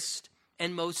strongest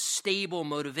and most stable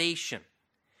motivation.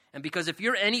 And because if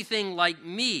you're anything like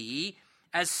me,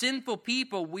 as sinful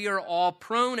people, we are all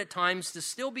prone at times to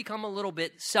still become a little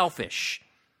bit selfish.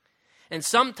 And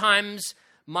sometimes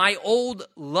my old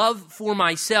love for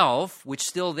myself, which is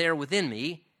still there within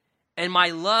me, and my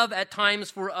love at times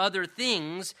for other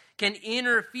things can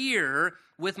interfere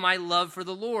with my love for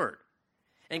the Lord.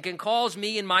 and can cause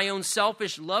me in my own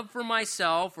selfish love for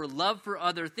myself or love for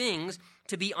other things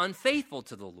to be unfaithful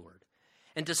to the Lord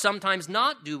and to sometimes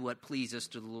not do what pleases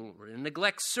to the Lord and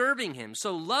neglect serving him.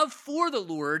 So love for the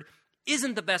Lord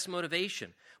isn't the best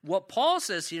motivation. What Paul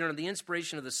says here under the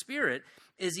inspiration of the Spirit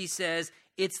is he says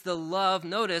it's the love,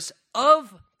 notice,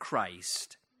 of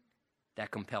Christ that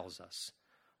compels us.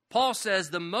 Paul says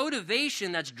the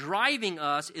motivation that's driving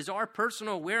us is our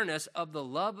personal awareness of the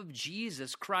love of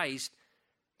Jesus Christ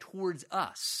towards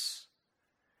us,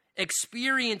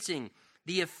 experiencing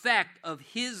the effect of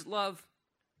his love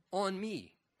on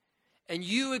me, and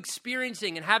you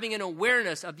experiencing and having an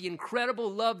awareness of the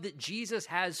incredible love that Jesus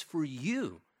has for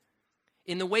you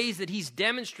in the ways that he's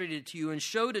demonstrated to you and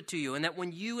showed it to you, and that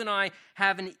when you and I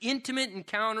have an intimate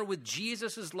encounter with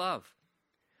Jesus' love,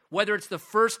 whether it's the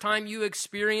first time you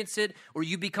experience it or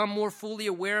you become more fully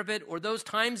aware of it, or those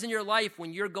times in your life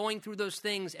when you're going through those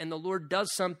things and the Lord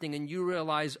does something and you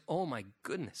realize, oh my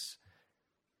goodness,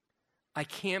 I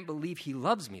can't believe he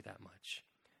loves me that much.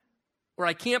 Or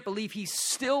I can't believe he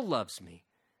still loves me.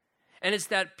 And it's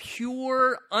that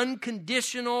pure,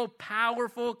 unconditional,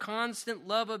 powerful, constant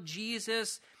love of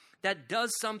Jesus that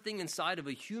does something inside of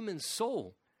a human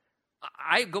soul.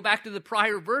 I go back to the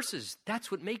prior verses. That's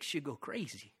what makes you go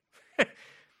crazy.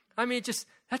 I mean,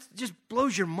 that just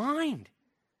blows your mind.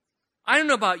 I don't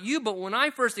know about you, but when I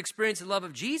first experienced the love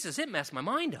of Jesus, it messed my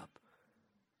mind up.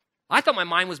 I thought my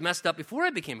mind was messed up before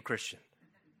I became a Christian.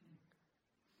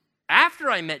 After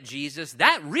I met Jesus,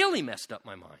 that really messed up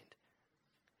my mind.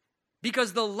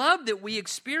 Because the love that we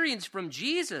experience from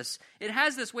Jesus, it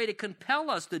has this way to compel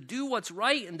us to do what's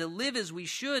right and to live as we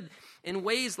should in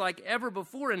ways like ever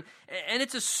before. And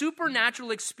it's a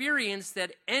supernatural experience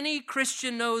that any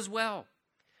Christian knows well.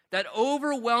 That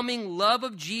overwhelming love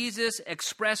of Jesus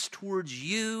expressed towards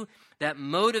you that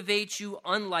motivates you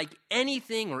unlike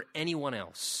anything or anyone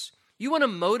else. You want to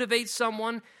motivate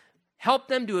someone, help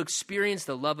them to experience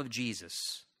the love of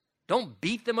Jesus. Don't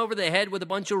beat them over the head with a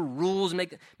bunch of rules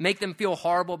and make them feel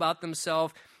horrible about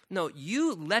themselves. No,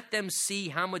 you let them see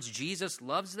how much Jesus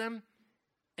loves them,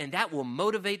 and that will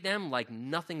motivate them like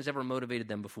nothing's ever motivated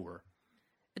them before.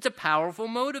 It's a powerful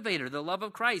motivator. The love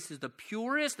of Christ is the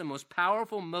purest and most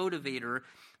powerful motivator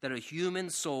that a human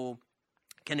soul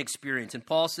can experience. And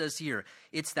Paul says here,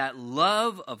 it's that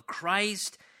love of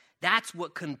Christ, that's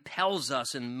what compels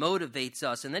us and motivates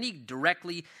us. And then he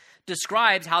directly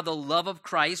describes how the love of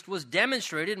Christ was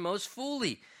demonstrated most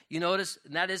fully. You notice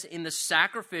that is in the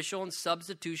sacrificial and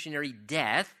substitutionary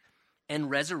death and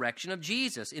resurrection of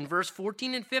Jesus. In verse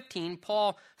 14 and 15,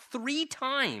 Paul 3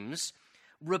 times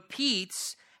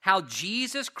repeats how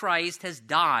Jesus Christ has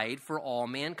died for all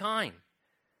mankind.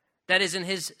 That is in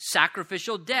his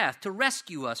sacrificial death to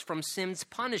rescue us from sin's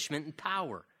punishment and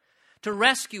power, to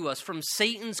rescue us from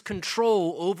Satan's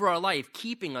control over our life,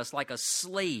 keeping us like a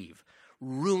slave,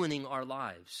 ruining our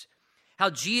lives.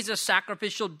 How Jesus'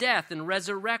 sacrificial death and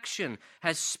resurrection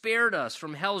has spared us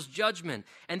from hell's judgment,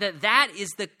 and that is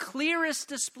the clearest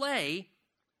display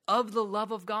of the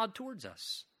love of God towards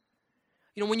us.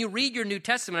 You know, when you read your New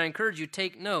Testament, I encourage you to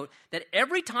take note that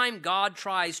every time God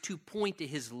tries to point to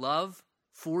his love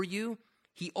for you,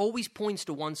 he always points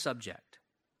to one subject: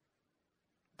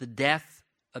 the death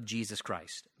of Jesus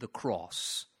Christ, the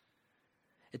cross.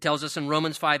 It tells us in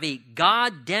Romans 5:8,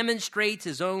 God demonstrates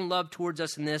his own love towards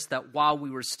us in this, that while we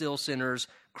were still sinners,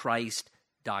 Christ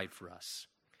died for us.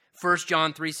 1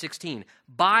 John 3:16,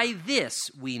 by this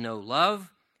we know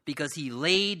love, because he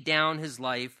laid down his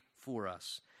life for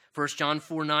us. 1 John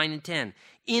 4:9 and 10,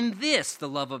 in this the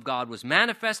love of God was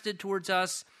manifested towards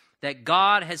us, that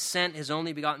God has sent his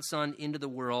only begotten Son into the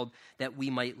world that we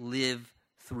might live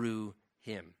through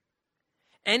him.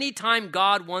 Anytime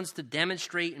God wants to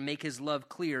demonstrate and make his love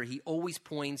clear, he always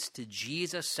points to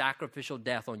Jesus' sacrificial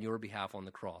death on your behalf on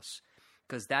the cross,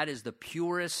 because that is the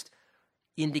purest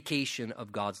indication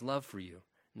of God's love for you.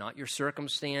 Not your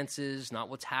circumstances, not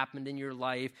what's happened in your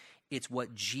life. It's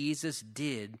what Jesus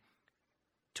did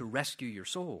to rescue your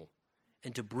soul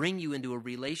and to bring you into a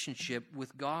relationship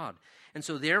with God. And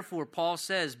so therefore, Paul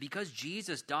says, because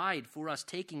Jesus died for us,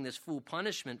 taking this full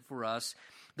punishment for us,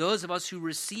 those of us who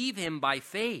receive him by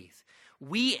faith,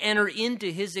 we enter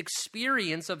into his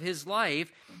experience of his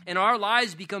life, and our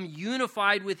lives become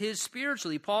unified with his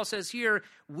spiritually. Paul says here,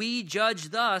 we judge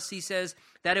thus, he says,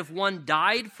 that if one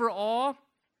died for all,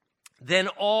 then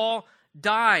all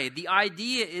died. The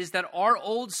idea is that our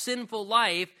old sinful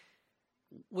life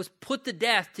was put to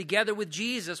death together with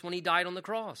Jesus when he died on the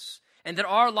cross, and that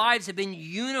our lives have been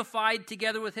unified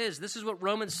together with his. This is what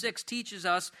Romans 6 teaches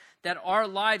us, that our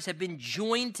lives have been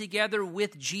joined together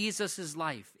with Jesus'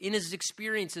 life in his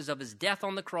experiences of his death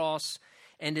on the cross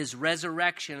and his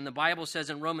resurrection. And the Bible says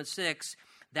in Romans 6,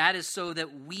 that is so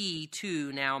that we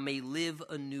too now may live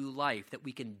a new life, that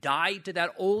we can die to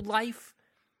that old life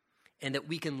and that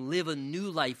we can live a new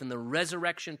life in the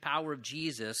resurrection power of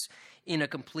Jesus in a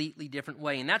completely different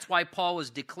way. And that's why Paul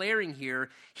was declaring here,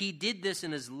 he did this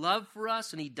in his love for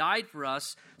us and he died for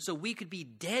us so we could be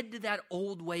dead to that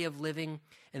old way of living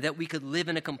and that we could live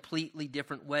in a completely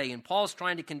different way. And Paul's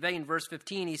trying to convey in verse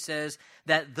 15, he says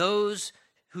that those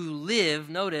who live,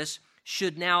 notice,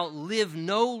 should now live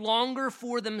no longer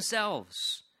for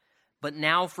themselves, but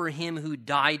now for him who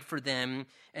died for them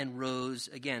and rose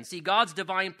again. See, God's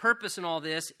divine purpose in all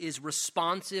this is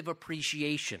responsive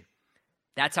appreciation.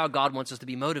 That's how God wants us to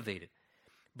be motivated,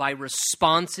 by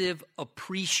responsive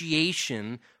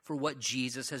appreciation for what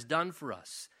Jesus has done for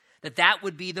us. That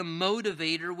would be the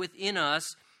motivator within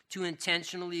us to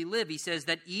intentionally live. He says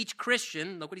that each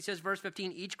Christian, look what he says, verse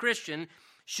 15, each Christian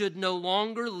should no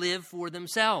longer live for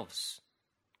themselves.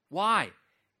 Why?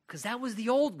 Because that was the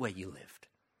old way you lived.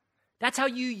 That's how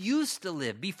you used to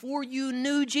live before you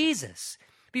knew Jesus,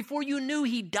 before you knew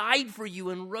he died for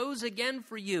you and rose again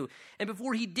for you, and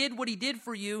before he did what he did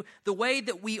for you. The way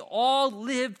that we all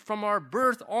lived from our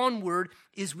birth onward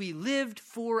is we lived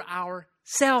for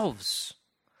ourselves.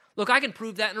 Look, I can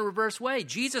prove that in a reverse way.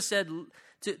 Jesus said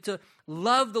to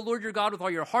love the Lord your God with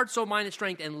all your heart, soul, mind, and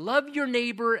strength, and love your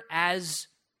neighbor as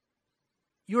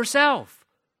yourself.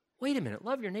 Wait a minute,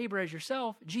 love your neighbor as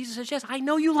yourself? Jesus says, yes, I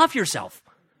know you love yourself.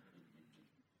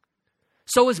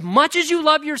 So as much as you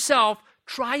love yourself,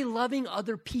 try loving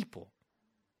other people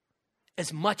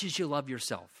as much as you love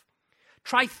yourself.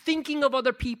 Try thinking of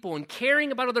other people and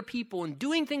caring about other people and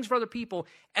doing things for other people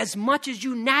as much as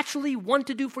you naturally want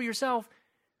to do for yourself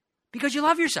because you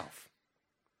love yourself.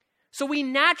 So we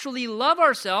naturally love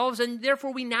ourselves and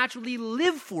therefore we naturally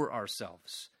live for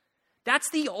ourselves.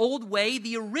 That's the old way,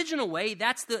 the original way.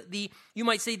 That's the you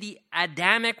might say the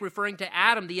Adamic, referring to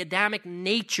Adam, the Adamic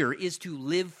nature is to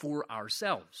live for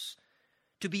ourselves,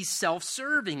 to be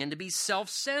self-serving and to be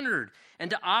self-centered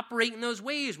and to operate in those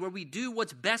ways where we do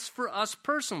what's best for us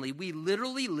personally. We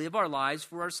literally live our lives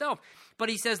for ourselves. But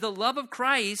he says the love of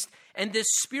Christ and this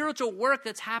spiritual work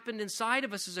that's happened inside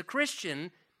of us as a Christian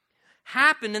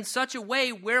happened in such a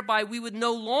way whereby we would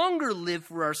no longer live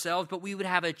for ourselves, but we would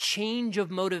have a change of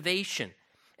motivation.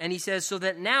 And he says, so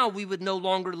that now we would no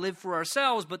longer live for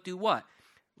ourselves, but do what?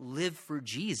 Live for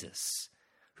Jesus,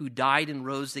 who died and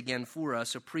rose again for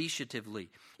us appreciatively.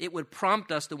 It would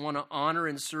prompt us to want to honor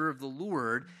and serve the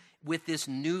Lord with this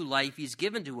new life he's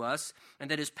given to us, and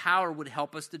that his power would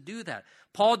help us to do that.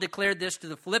 Paul declared this to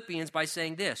the Philippians by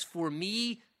saying this, for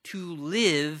me to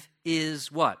live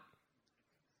is what?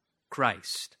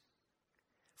 Christ.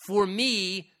 For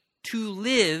me to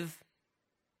live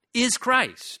is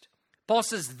Christ. Paul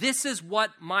says this is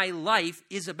what my life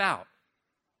is about.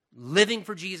 Living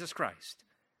for Jesus Christ.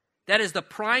 That is the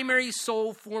primary,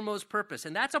 sole, foremost purpose.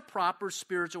 And that's a proper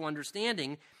spiritual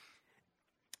understanding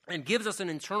and gives us an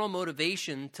internal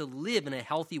motivation to live in a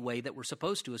healthy way that we're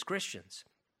supposed to as Christians.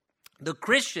 The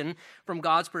Christian, from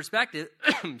God's perspective,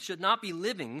 should not be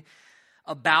living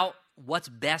about what's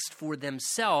best for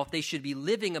themselves. They should be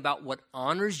living about what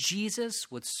honors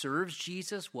Jesus, what serves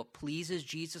Jesus, what pleases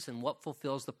Jesus, and what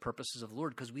fulfills the purposes of the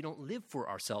Lord, because we don't live for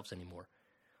ourselves anymore.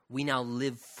 We now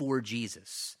live for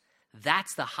Jesus.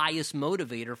 That's the highest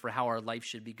motivator for how our life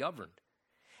should be governed.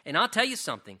 And I'll tell you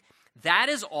something. That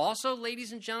is also,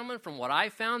 ladies and gentlemen, from what I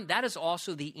found, that is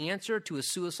also the answer to a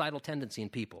suicidal tendency in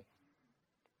people.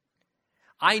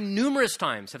 I numerous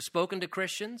times have spoken to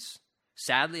Christians.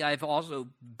 Sadly, I've also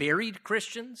buried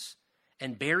Christians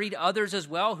and buried others as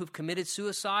well who've committed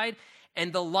suicide.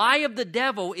 And the lie of the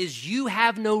devil is you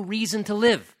have no reason to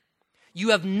live. You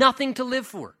have nothing to live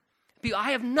for.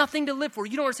 I have nothing to live for.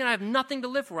 You don't understand, I have nothing to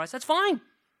live for. I said, that's fine.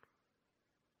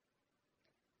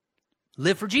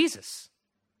 Live for Jesus.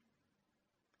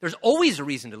 There's always a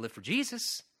reason to live for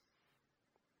Jesus.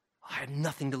 I have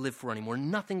nothing to live for anymore,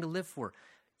 nothing to live for.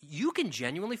 You can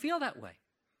genuinely feel that way.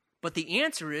 But the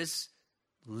answer is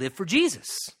live for Jesus.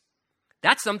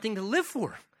 That's something to live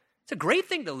for. It's a great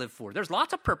thing to live for. There's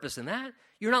lots of purpose in that.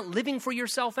 You're not living for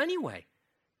yourself anyway.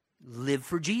 Live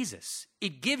for Jesus.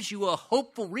 It gives you a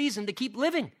hopeful reason to keep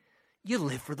living. You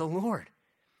live for the Lord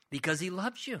because he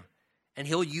loves you. And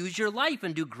he'll use your life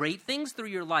and do great things through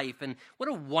your life. And what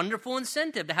a wonderful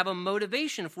incentive to have a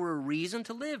motivation for a reason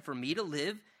to live. For me to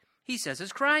live, he says,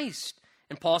 is Christ.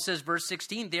 And Paul says, verse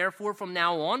 16, therefore from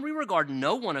now on we regard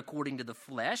no one according to the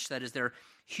flesh, that is their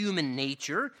human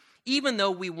nature, even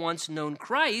though we once known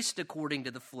Christ according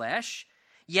to the flesh,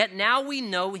 yet now we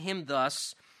know him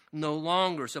thus no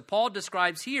longer. So Paul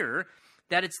describes here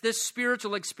that it's this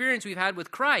spiritual experience we've had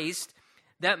with Christ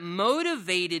that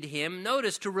motivated him,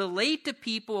 notice, to relate to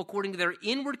people according to their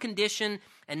inward condition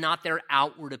and not their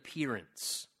outward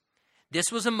appearance.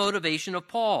 This was a motivation of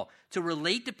Paul, to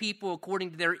relate to people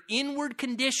according to their inward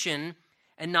condition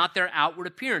and not their outward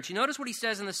appearance. You notice what he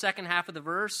says in the second half of the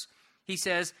verse? He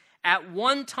says, at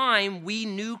one time we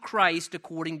knew Christ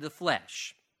according to the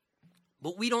flesh,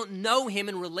 but we don't know him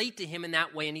and relate to him in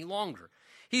that way any longer.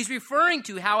 He's referring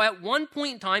to how at one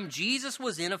point in time Jesus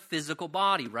was in a physical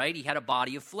body, right? He had a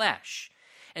body of flesh.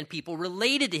 And people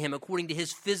related to him according to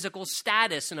his physical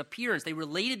status and appearance. They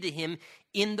related to him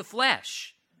in the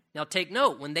flesh. Now take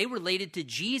note, when they related to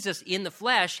Jesus in the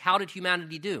flesh, how did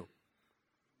humanity do?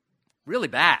 Really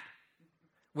bad.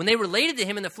 When they related to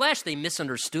him in the flesh, they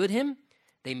misunderstood him.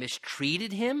 They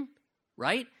mistreated him,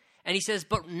 right? And he says,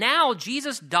 but now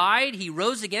Jesus died, he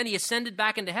rose again, he ascended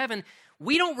back into heaven.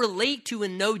 We don't relate to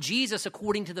and know Jesus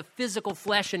according to the physical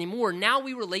flesh anymore. Now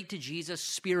we relate to Jesus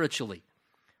spiritually.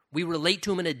 We relate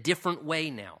to him in a different way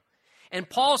now. And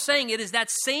Paul's saying it is that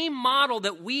same model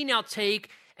that we now take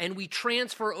and we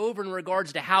transfer over in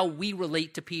regards to how we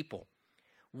relate to people.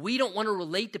 We don't want to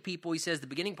relate to people, he says, the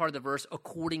beginning part of the verse,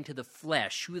 according to the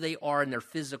flesh, who they are in their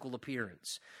physical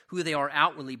appearance, who they are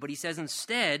outwardly. But he says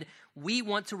instead, we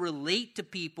want to relate to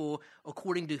people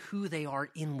according to who they are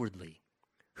inwardly,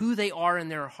 who they are in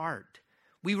their heart.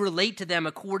 We relate to them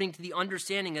according to the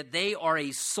understanding that they are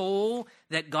a soul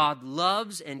that God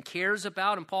loves and cares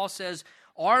about. And Paul says,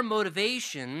 our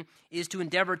motivation is to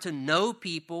endeavor to know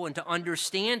people and to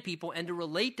understand people and to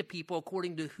relate to people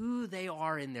according to who they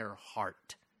are in their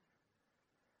heart.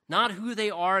 Not who they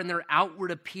are in their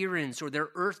outward appearance or their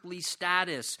earthly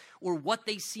status or what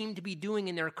they seem to be doing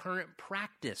in their current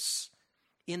practice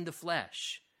in the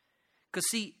flesh. Because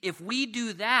see, if we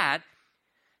do that,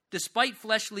 despite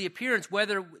fleshly appearance,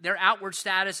 whether their outward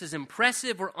status is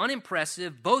impressive or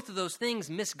unimpressive, both of those things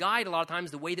misguide a lot of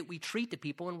times the way that we treat the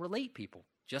people and relate people,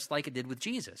 just like it did with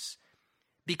Jesus.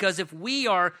 Because if we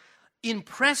are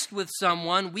impressed with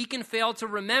someone, we can fail to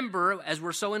remember, as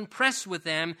we're so impressed with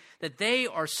them, that they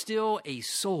are still a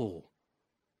soul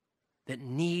that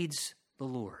needs the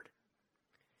Lord.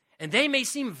 And they may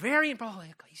seem very,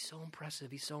 like, he's so impressive,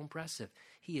 he's so impressive.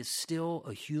 He is still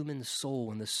a human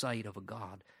soul in the sight of a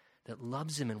God that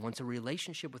loves him and wants a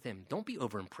relationship with him. Don't be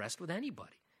overimpressed with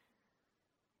anybody.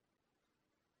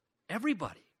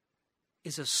 Everybody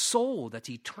is a soul that's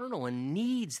eternal and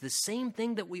needs the same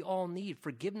thing that we all need,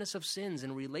 forgiveness of sins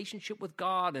and relationship with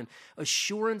God and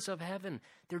assurance of heaven.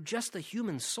 They're just a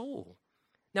human soul.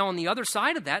 Now, on the other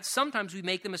side of that, sometimes we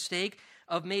make the mistake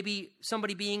of maybe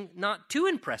somebody being not too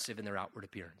impressive in their outward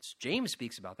appearance. James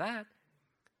speaks about that.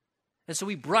 And so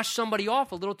we brush somebody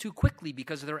off a little too quickly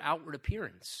because of their outward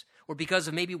appearance or because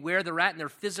of maybe where they're at in their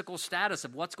physical status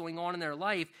of what's going on in their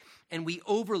life, and we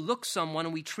overlook someone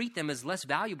and we treat them as less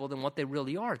valuable than what they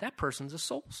really are. That person's a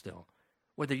soul still,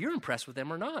 whether you're impressed with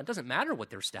them or not. It doesn't matter what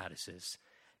their status is.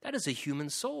 That is a human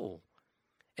soul,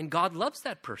 and God loves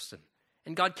that person,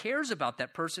 and God cares about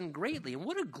that person greatly. And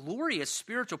what a glorious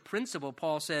spiritual principle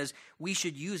Paul says we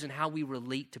should use in how we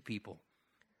relate to people.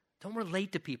 Don't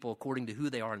relate to people according to who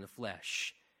they are in the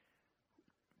flesh.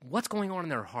 What's going on in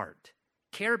their heart?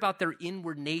 Care about their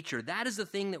inward nature. That is the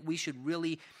thing that we should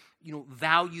really,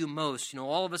 value most.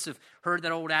 All of us have heard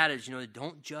that old adage,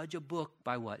 don't judge a book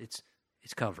by what? Its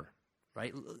cover,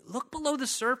 right? Look below the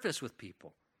surface with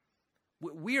people.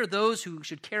 We are those who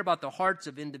should care about the hearts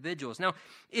of individuals. Now,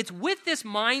 it's with this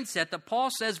mindset that Paul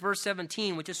says, verse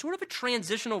 17, which is sort of a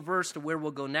transitional verse to where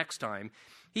we'll go next time.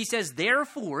 He says,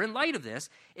 therefore, in light of this,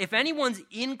 if anyone's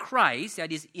in Christ,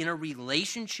 that is in a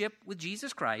relationship with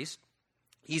Jesus Christ,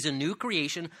 he's a new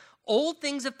creation. Old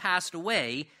things have passed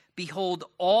away. Behold,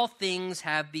 all things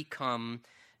have become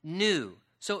new.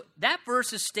 So that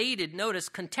verse is stated, notice,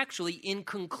 contextually in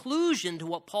conclusion to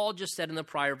what Paul just said in the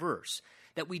prior verse,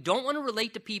 that we don't want to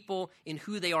relate to people in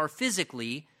who they are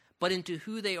physically, but into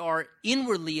who they are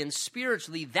inwardly and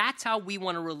spiritually. That's how we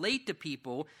want to relate to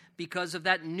people because of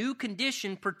that new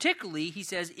condition, particularly, he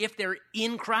says, if they're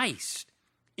in Christ,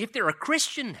 if they're a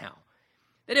Christian now.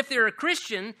 That if they're a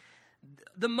Christian,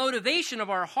 the motivation of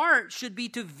our heart should be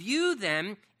to view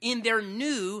them in their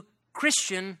new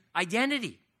Christian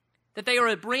identity. That they are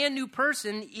a brand new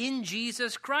person in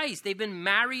Jesus Christ. They've been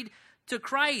married to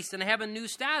Christ and have a new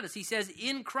status. He says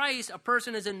in Christ, a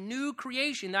person is a new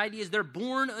creation. The idea is they're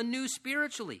born anew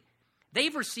spiritually.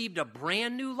 They've received a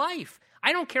brand new life.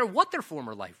 I don't care what their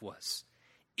former life was.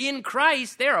 In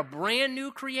Christ, they're a brand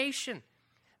new creation.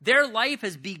 Their life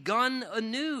has begun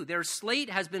anew. Their slate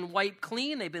has been wiped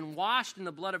clean. They've been washed in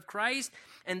the blood of Christ,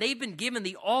 and they've been given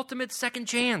the ultimate second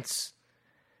chance.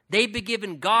 They've been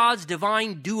given God's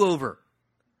divine do-over,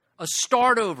 a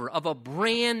start over of a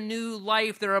brand new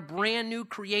life. They're a brand new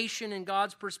creation in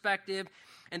God's perspective.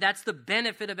 And that's the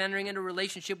benefit of entering into a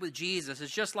relationship with Jesus.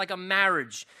 It's just like a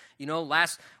marriage. You know,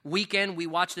 last weekend we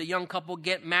watched a young couple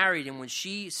get married. And when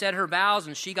she said her vows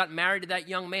and she got married to that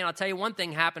young man, I'll tell you one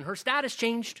thing happened. Her status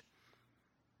changed.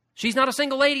 She's not a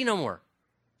single lady no more.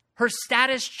 Her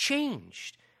status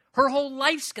changed. Her whole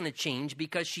life's going to change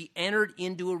because she entered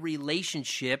into a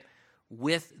relationship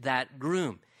with that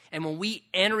groom. And when we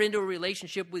enter into a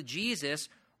relationship with Jesus,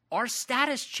 our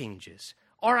status changes.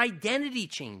 Our identity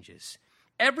changes.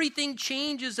 Everything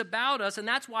changes about us, and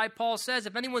that's why Paul says,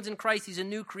 if anyone's in Christ, he's a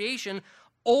new creation.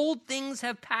 Old things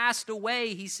have passed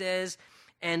away, he says,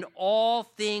 and all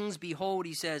things, behold,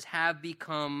 he says, have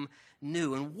become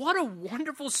new. And what a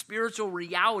wonderful spiritual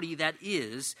reality that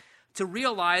is, to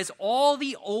realize all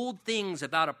the old things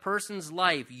about a person's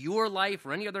life, your life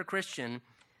or any other Christian,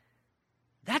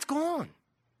 that's gone.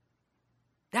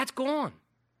 That's gone.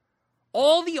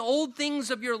 All the old things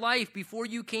of your life before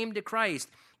you came to Christ,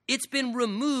 it's been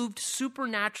removed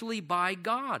supernaturally by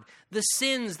God. The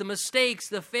sins, the mistakes,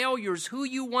 the failures, who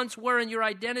you once were and your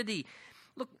identity.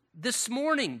 Look, this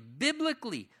morning,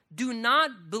 biblically, do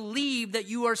not believe that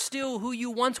you are still who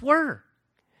you once were.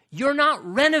 You're not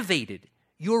renovated.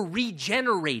 You're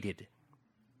regenerated.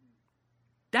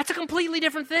 That's a completely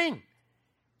different thing.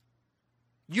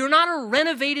 You're not a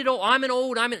renovated,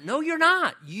 no, you're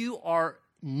not. You are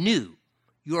new.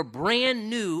 You're brand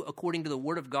new according to the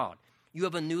Word of God. You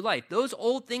have a new life. Those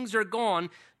old things are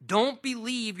gone. Don't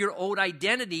believe your old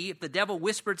identity if the devil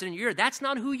whispers in your ear. That's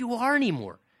not who you are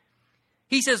anymore.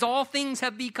 He says all things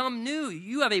have become new.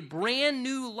 You have a brand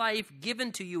new life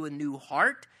given to you, a new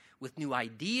heart with new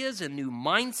ideas and new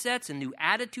mindsets and new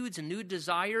attitudes and new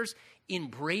desires.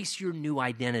 Embrace your new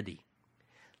identity.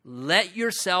 Let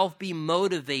yourself be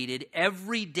motivated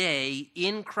every day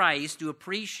in Christ to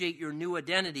appreciate your new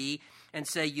identity and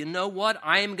say, you know what?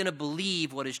 I am going to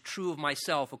believe what is true of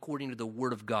myself according to the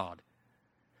Word of God,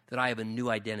 that I have a new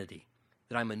identity,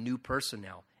 that I'm a new person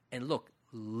now. And look,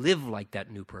 live like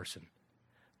that new person.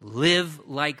 Live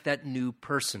like that new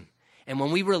person. And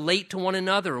when we relate to one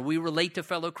another, we relate to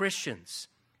fellow Christians,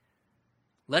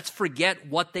 let's forget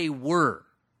what they were.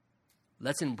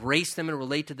 Let's embrace them and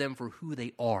relate to them for who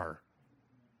they are.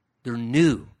 They're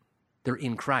new. They're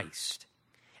in Christ.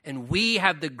 And we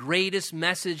have the greatest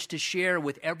message to share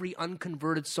with every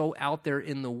unconverted soul out there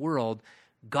in the world.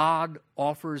 God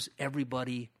offers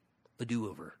everybody a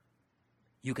do-over.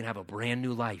 You can have a brand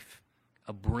new life,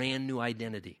 a brand new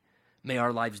identity. May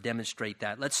our lives demonstrate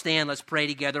that. Let's stand, let's pray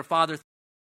together. Father,